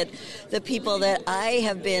thought that the people that I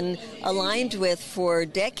have been aligned with for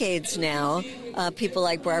decades now people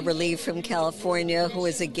like Barbara Lee from California, who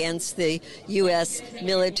is against the U.S.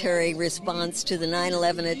 military response to the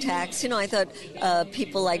 9/11 attacks. I thought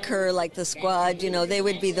people like her, like the Squad, they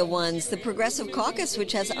would be the ones. The Progressive Caucus,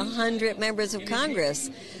 which has 100 members of Congress.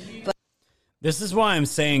 This is why I'm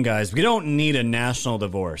saying, guys, we don't need a national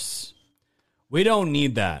divorce. We don't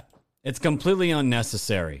need that. It's completely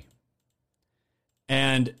unnecessary.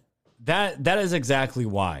 And that is exactly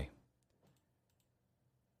why.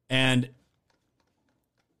 And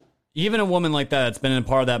even a woman like that that's been a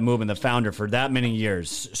part of that movement, the founder for that many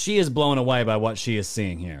years, she is blown away by what she is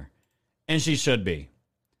seeing here. And she should be.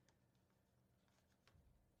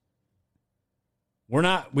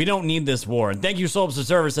 We don't need this war. And thank you, Soul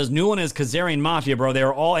Observer says, Newland is Khazarian Mafia, bro. They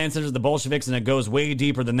are all ancestors of the Bolsheviks, and it goes way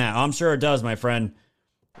deeper than that. I'm sure it does, my friend.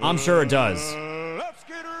 I'm sure it does.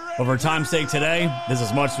 But for time's sake today, this is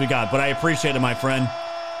as much as we got. But I appreciate it, my friend.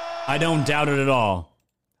 I don't doubt it at all.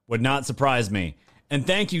 Would not surprise me. And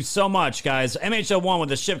thank you so much, guys. MHO1 with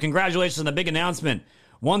the ship. Congratulations on the big announcement.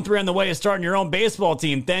 1-3 on the way to starting your own baseball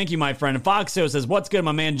team. Thank you, my friend. And Foxo says, what's good,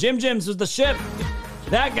 my man? Jim Jims was the ship.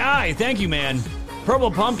 That guy. Thank you, man.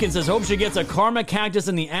 Purple Pumpkin says, hope she gets a karma cactus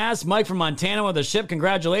in the ass. Mike from Montana with the ship.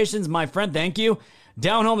 Congratulations, my friend. Thank you.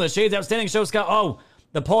 Down home, the Shades Outstanding Show, Scott. Oh,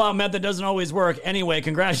 the pull-out method doesn't always work. Anyway,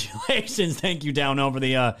 congratulations. Thank you, Down home, for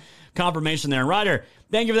the confirmation there. And Ryder,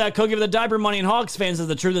 thank you for that cookie for the diaper money. And Hawks fans says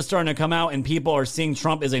the truth is starting to come out, and people are seeing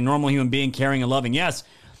Trump as a normal human being, caring and loving. Yes.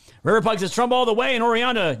 River Pug says, Trump all the way. And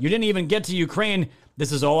Orianda, you didn't even get to Ukraine.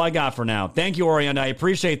 This is all I got for now. Thank you, Orianda. I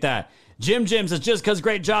appreciate that. Jim says, just because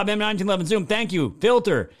great job, M1911 Zoom. Thank you.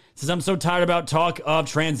 Filter says, I'm so tired about talk of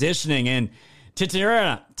transitioning. And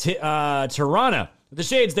Tirana, the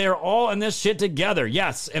Shades, they are all in this shit together.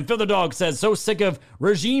 Yes. And Phil the Dog says, so sick of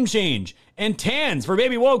regime change. And Tans, for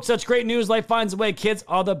Baby Woke, such great news. Life finds a way. Kids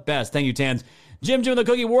are the best. Thank you, Tans. Jim the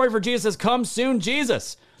Cookie Warrior for Jesus says, come soon,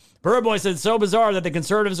 Jesus. Bird Boy said, so bizarre that the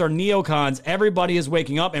conservatives are neocons. Everybody is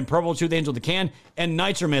waking up. And Purple Truth Angel the Can and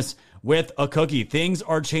Nitromus with a cookie. Things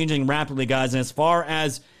are changing rapidly, guys. And as far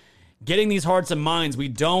as getting these hearts and minds, we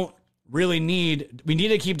need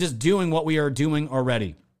to keep just doing what we are doing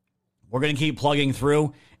already. We're going to keep plugging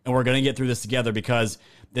through, and we're going to get through this together, because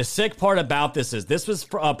the sick part about this is this was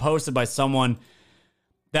posted by someone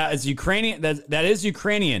that is Ukrainian. That is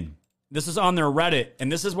Ukrainian. This is on their Reddit,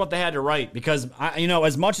 and this is what they had to write, because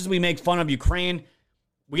as much as we make fun of Ukraine,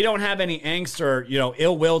 we don't have any angst or,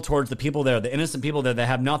 ill will towards the people there, the innocent people there that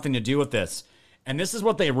have nothing to do with this. And this is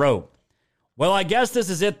what they wrote. Well, I guess this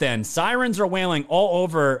is it then. Sirens are wailing all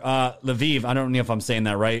over Lviv. I don't know if I'm saying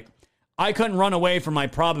that right. I couldn't run away from my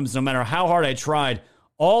problems no matter how hard I tried.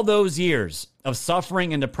 All those years of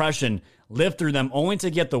suffering and depression, lived through them only to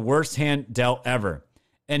get the worst hand dealt ever.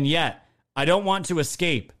 And yet, I don't want to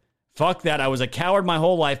escape. Fuck that. I was a coward my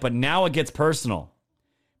whole life, but now it gets personal.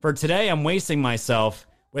 For today, I'm wasting myself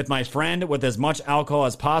with my friend with as much alcohol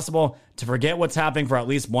as possible to forget what's happening for at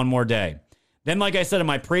least one more day. Then, like I said in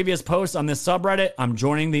my previous post on this subreddit, I'm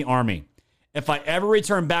joining the army. If I ever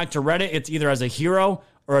return back to Reddit, it's either as a hero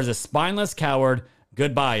or as a spineless coward.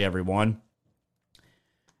 Goodbye, everyone.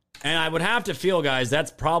 And I would have to feel, guys,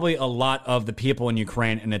 that's probably a lot of the people in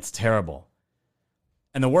Ukraine, and it's terrible.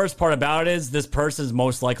 And the worst part about it is this person is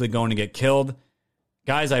most likely going to get killed.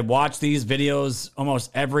 Guys, I watch these videos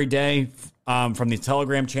almost every day from these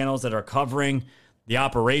Telegram channels that are covering the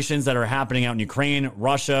operations that are happening out in Ukraine,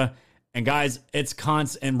 Russia. And guys, it's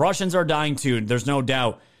constant. And Russians are dying too, there's no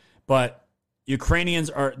doubt. But Ukrainians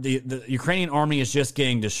are the Ukrainian army is just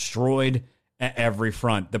getting destroyed at every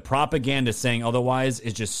front. The propaganda saying otherwise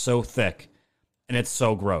is just so thick, and it's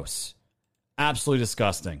so gross. Absolutely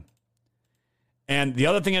disgusting. And the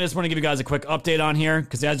other thing I just want to give you guys a quick update on here,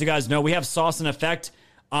 because as you guys know, we have Sauce and Effect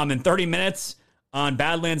in 30 minutes on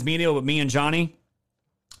Badlands Media with me and Johnny.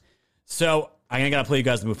 So I got to play you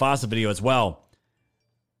guys the Mufasa video as well.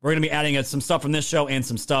 We're going to be adding some stuff from this show and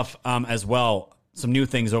some stuff as well. Some new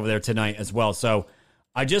things over there tonight as well. So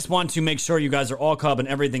I just want to make sure you guys are all caught up in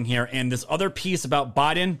everything here. And this other piece about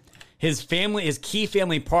Biden, his family, his key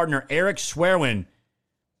family partner, Eric Schwerin,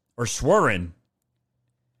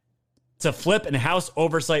 to flip and House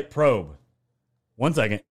oversight probe. 1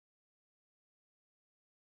 second.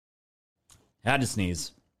 Had to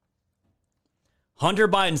sneeze. Hunter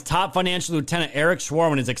Biden's top financial lieutenant, Eric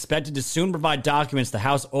Schwerin, is expected to soon provide documents to the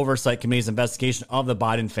House Oversight Committee's investigation of the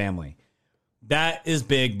Biden family. That is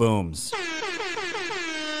big booms.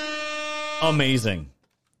 Amazing.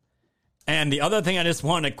 And the other thing I just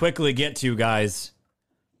want to quickly get to, guys,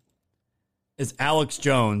 is Alex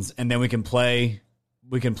Jones, and then we can play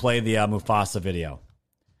the Mufasa video.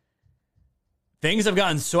 Things have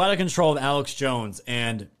gotten so out of control with Alex Jones,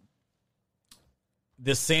 and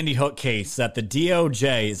this Sandy Hook case that the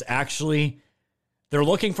DOJ is actually, they're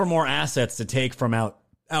looking for more assets to take from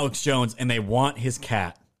Alex Jones, and they want his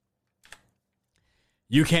cat.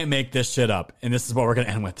 You can't make this shit up, and this is what we're going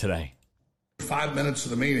to end with today. 5 minutes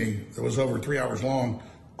of the meeting that was over 3 hours long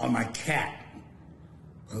on my cat.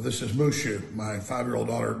 This is Mushu, my 5-year-old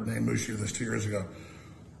daughter named Mushu this 2 years ago.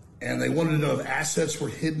 And they wanted to know if assets were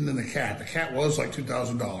hidden in the cat. The cat was like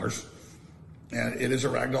 $2,000, and it is a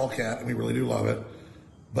ragdoll cat, and we really do love it.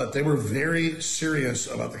 But they were very serious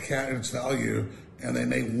about the cat and its value, and they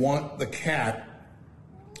may want the cat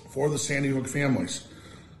for the Sandy Hook families.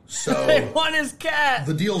 So they want his cat.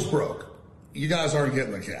 The deal's broke. You guys aren't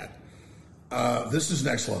getting the cat. This is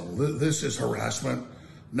next level. This is harassment.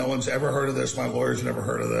 No one's ever heard of this. My lawyer's never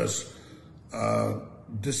heard of this.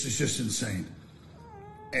 This is just insane.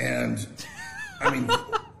 And I mean,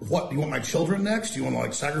 what? You want my children next? You want to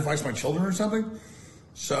like sacrifice my children or something?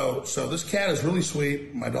 So this cat is really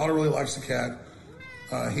sweet. My daughter really likes the cat.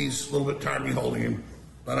 He's a little bit tired of me holding him,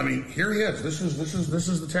 but I mean, here he is. This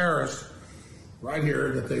is the terrorist right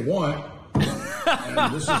here that they want,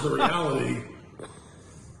 and this is the reality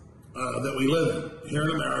that we live in here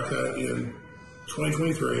in America in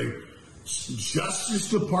 2023. Justice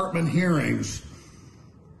Department hearings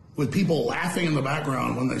with people laughing in the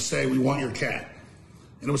background when they say, "We want your cat."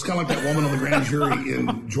 And it was kind of like that woman on the grand jury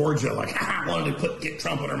in Georgia, like, I wanted to get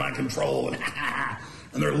Trump under my control,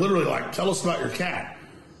 and they're literally like, tell us about your cat.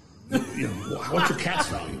 You know, what's your cat's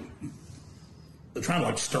value? They're trying to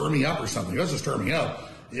like stir me up or something. It doesn't stir me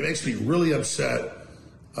up. It makes me really upset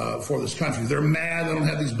for this country. They're mad I don't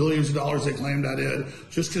have these billions of dollars they claimed I did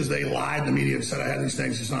just because they lied to the media and said I had these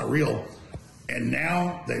things. It's not real. And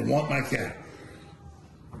now they want my cat.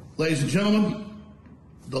 Ladies and gentlemen,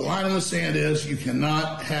 the line in the sand is you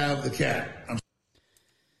cannot have the cat.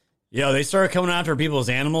 Yo, they started coming after people's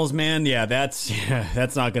animals, man. Yeah, that's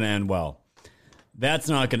not going to end well. That's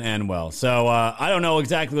not going to end well. So I don't know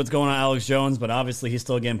exactly what's going on, Alex Jones, but obviously he's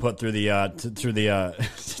still getting put through the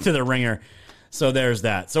to the ringer. So there's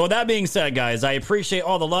that. So with that being said, guys, I appreciate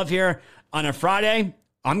all the love here on a Friday.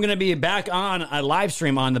 I'm going to be back on a live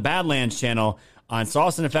stream on the Badlands channel on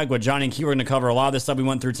Sauce and Effect with Johnny and Q. We're going to cover a lot of this stuff we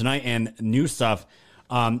went through tonight and new stuff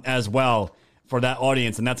as well for that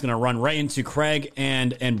audience. And that's going to run right into Craig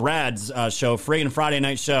and Brad's show, friggin' Friday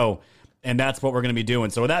night show. And that's what we're going to be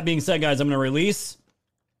doing. So with that being said, guys, I'm going to release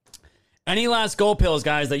any last gold pills,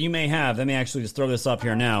 guys, that you may have. Let me actually just throw this up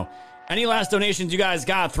here now. Any last donations you guys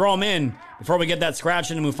got, throw them in before we get that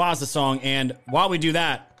Scratch and Mufasa song. And while we do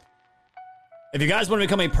that, if you guys want to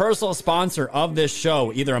become a personal sponsor of this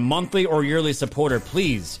show, either a monthly or yearly supporter,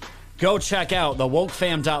 please go check out the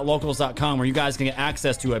wokefam.locals.com, where you guys can get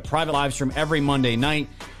access to a private live stream every Monday night,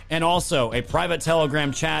 and also a private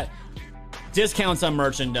Telegram chat, discounts on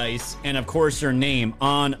merchandise, and of course your name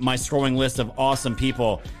on my scrolling list of awesome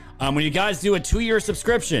people. When you guys do a 2-year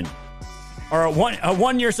subscription or a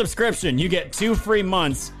 1-year subscription, you get 2 free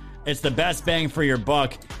months. It's the best bang for your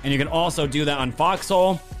buck, and you can also do that on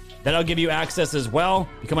Foxhole. That'll give you access as well.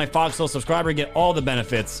 Become a Foxhole subscriber, get all the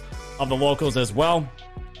benefits of the locals as well.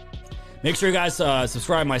 Make sure you guys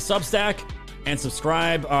subscribe to my Substack and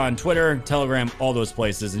subscribe on Twitter, Telegram, all those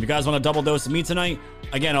places. And if you guys want a double dose of me tonight,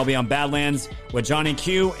 again, I'll be on Badlands with Johnny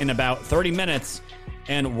Q in about 30 minutes.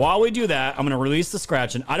 And while we do that, I'm going to release the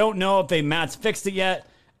Scratch. And I don't know if Matt's fixed it yet.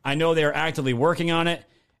 I know they're actively working on it.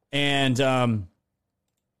 And I'll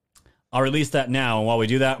release that now. And while we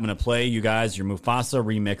do that, I'm going to play you guys your Mufasa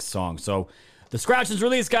remix song. So the Scratch is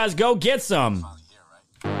released, guys. Go get some.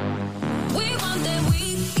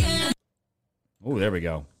 Oh, there we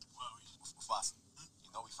go.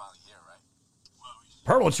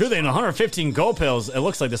 Purple Truth and 115 gold pills. It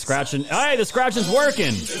looks like the Scratching. Hey, the Scratching's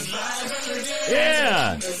working.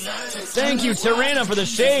 Yeah. Thank you, Tirana, for the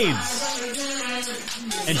shades.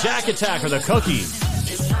 And Jack Attack for the cookie.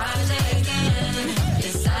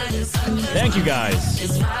 Thank you,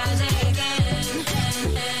 guys.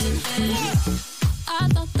 I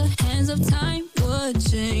thought the hands of time would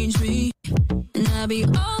change me, and I'll be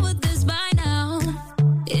over this by now.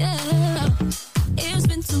 Yeah, it's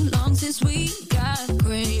been too long since we got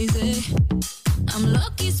crazy. I'm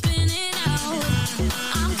lucky spinning out.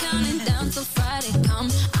 I'm counting down till Friday come.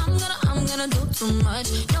 I'm gonna do too much.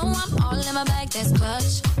 No, I'm all in my bag. That's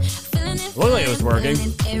clutch. Looked like it was working.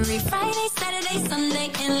 Every Friday, Saturday, Sunday,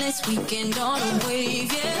 endless weekend on a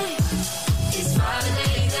wave. Yeah, it's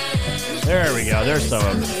Friday then. There we go. There's some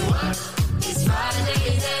of them. It's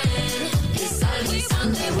Friday then. It's Saturday,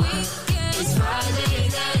 Sunday, weekend. It's Friday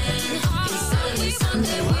then. It's Saturday,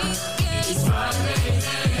 Sunday, weekend. It's Friday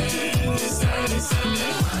then. It's Saturday,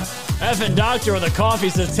 Sunday. Effing Doctor with a coffee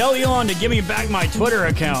says, tell Elon to give me back my Twitter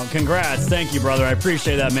account. Congrats. Thank you, brother. I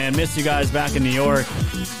appreciate that, man. Miss you guys back in New York.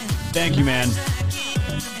 Thank you, man.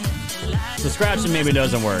 So scratching maybe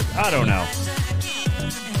doesn't work. I don't know.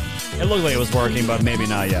 It looked like it was working, but maybe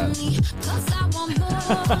not yet.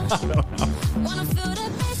 I don't know.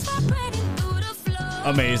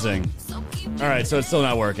 Amazing. All right, so it's still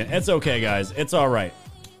not working. It's okay, guys. It's all right.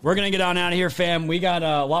 We're going to get on out of here, fam. We got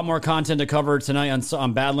a lot more content to cover tonight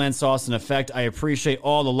on Badlands Sauce and Effect. I appreciate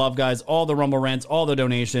all the love, guys, all the Rumble rants, all the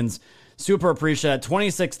donations. Super appreciate it.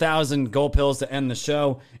 26,000 gold pills to end the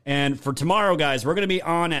show. And for tomorrow, guys, we're going to be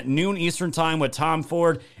on at noon Eastern time with Tom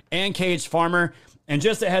Ford and Cage Farmer. And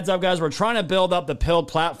just a heads up, guys, we're trying to build up the Pilled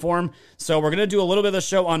platform. So we're going to do a little bit of the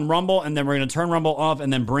show on Rumble, and then we're going to turn Rumble off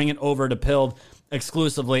and then bring it over to Pilled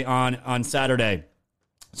exclusively on Saturday.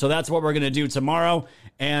 So that's what we're going to do tomorrow.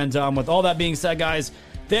 And with all that being said, guys,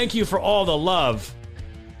 thank you for all the love.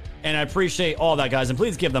 And I appreciate all that, guys. And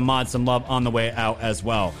please give the mods some love on the way out as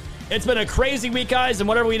well. It's been a crazy week, guys. And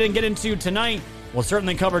whatever we didn't get into tonight, we'll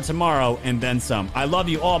certainly cover tomorrow and then some. I love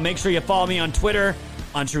you all. Make sure you follow me on Twitter,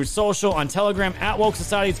 on Truth Social, on Telegram, at Woke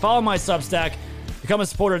Societies. Follow my Substack. Become a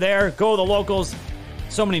supporter there. Go to the locals.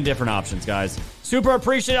 So many different options, guys. Super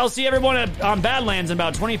appreciate it. I'll see everyone on Badlands in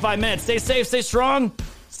about 25 minutes. Stay safe, stay strong,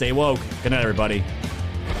 stay woke. Good night, everybody.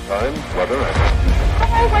 Time, weather,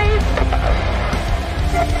 always.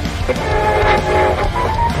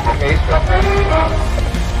 Okay, stop. Okay, stop.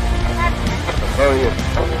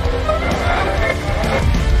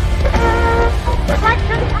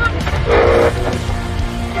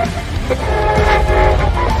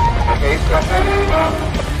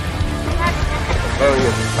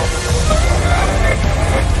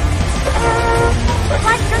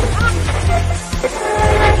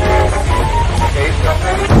 Okay,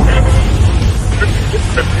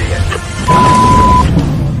 stop.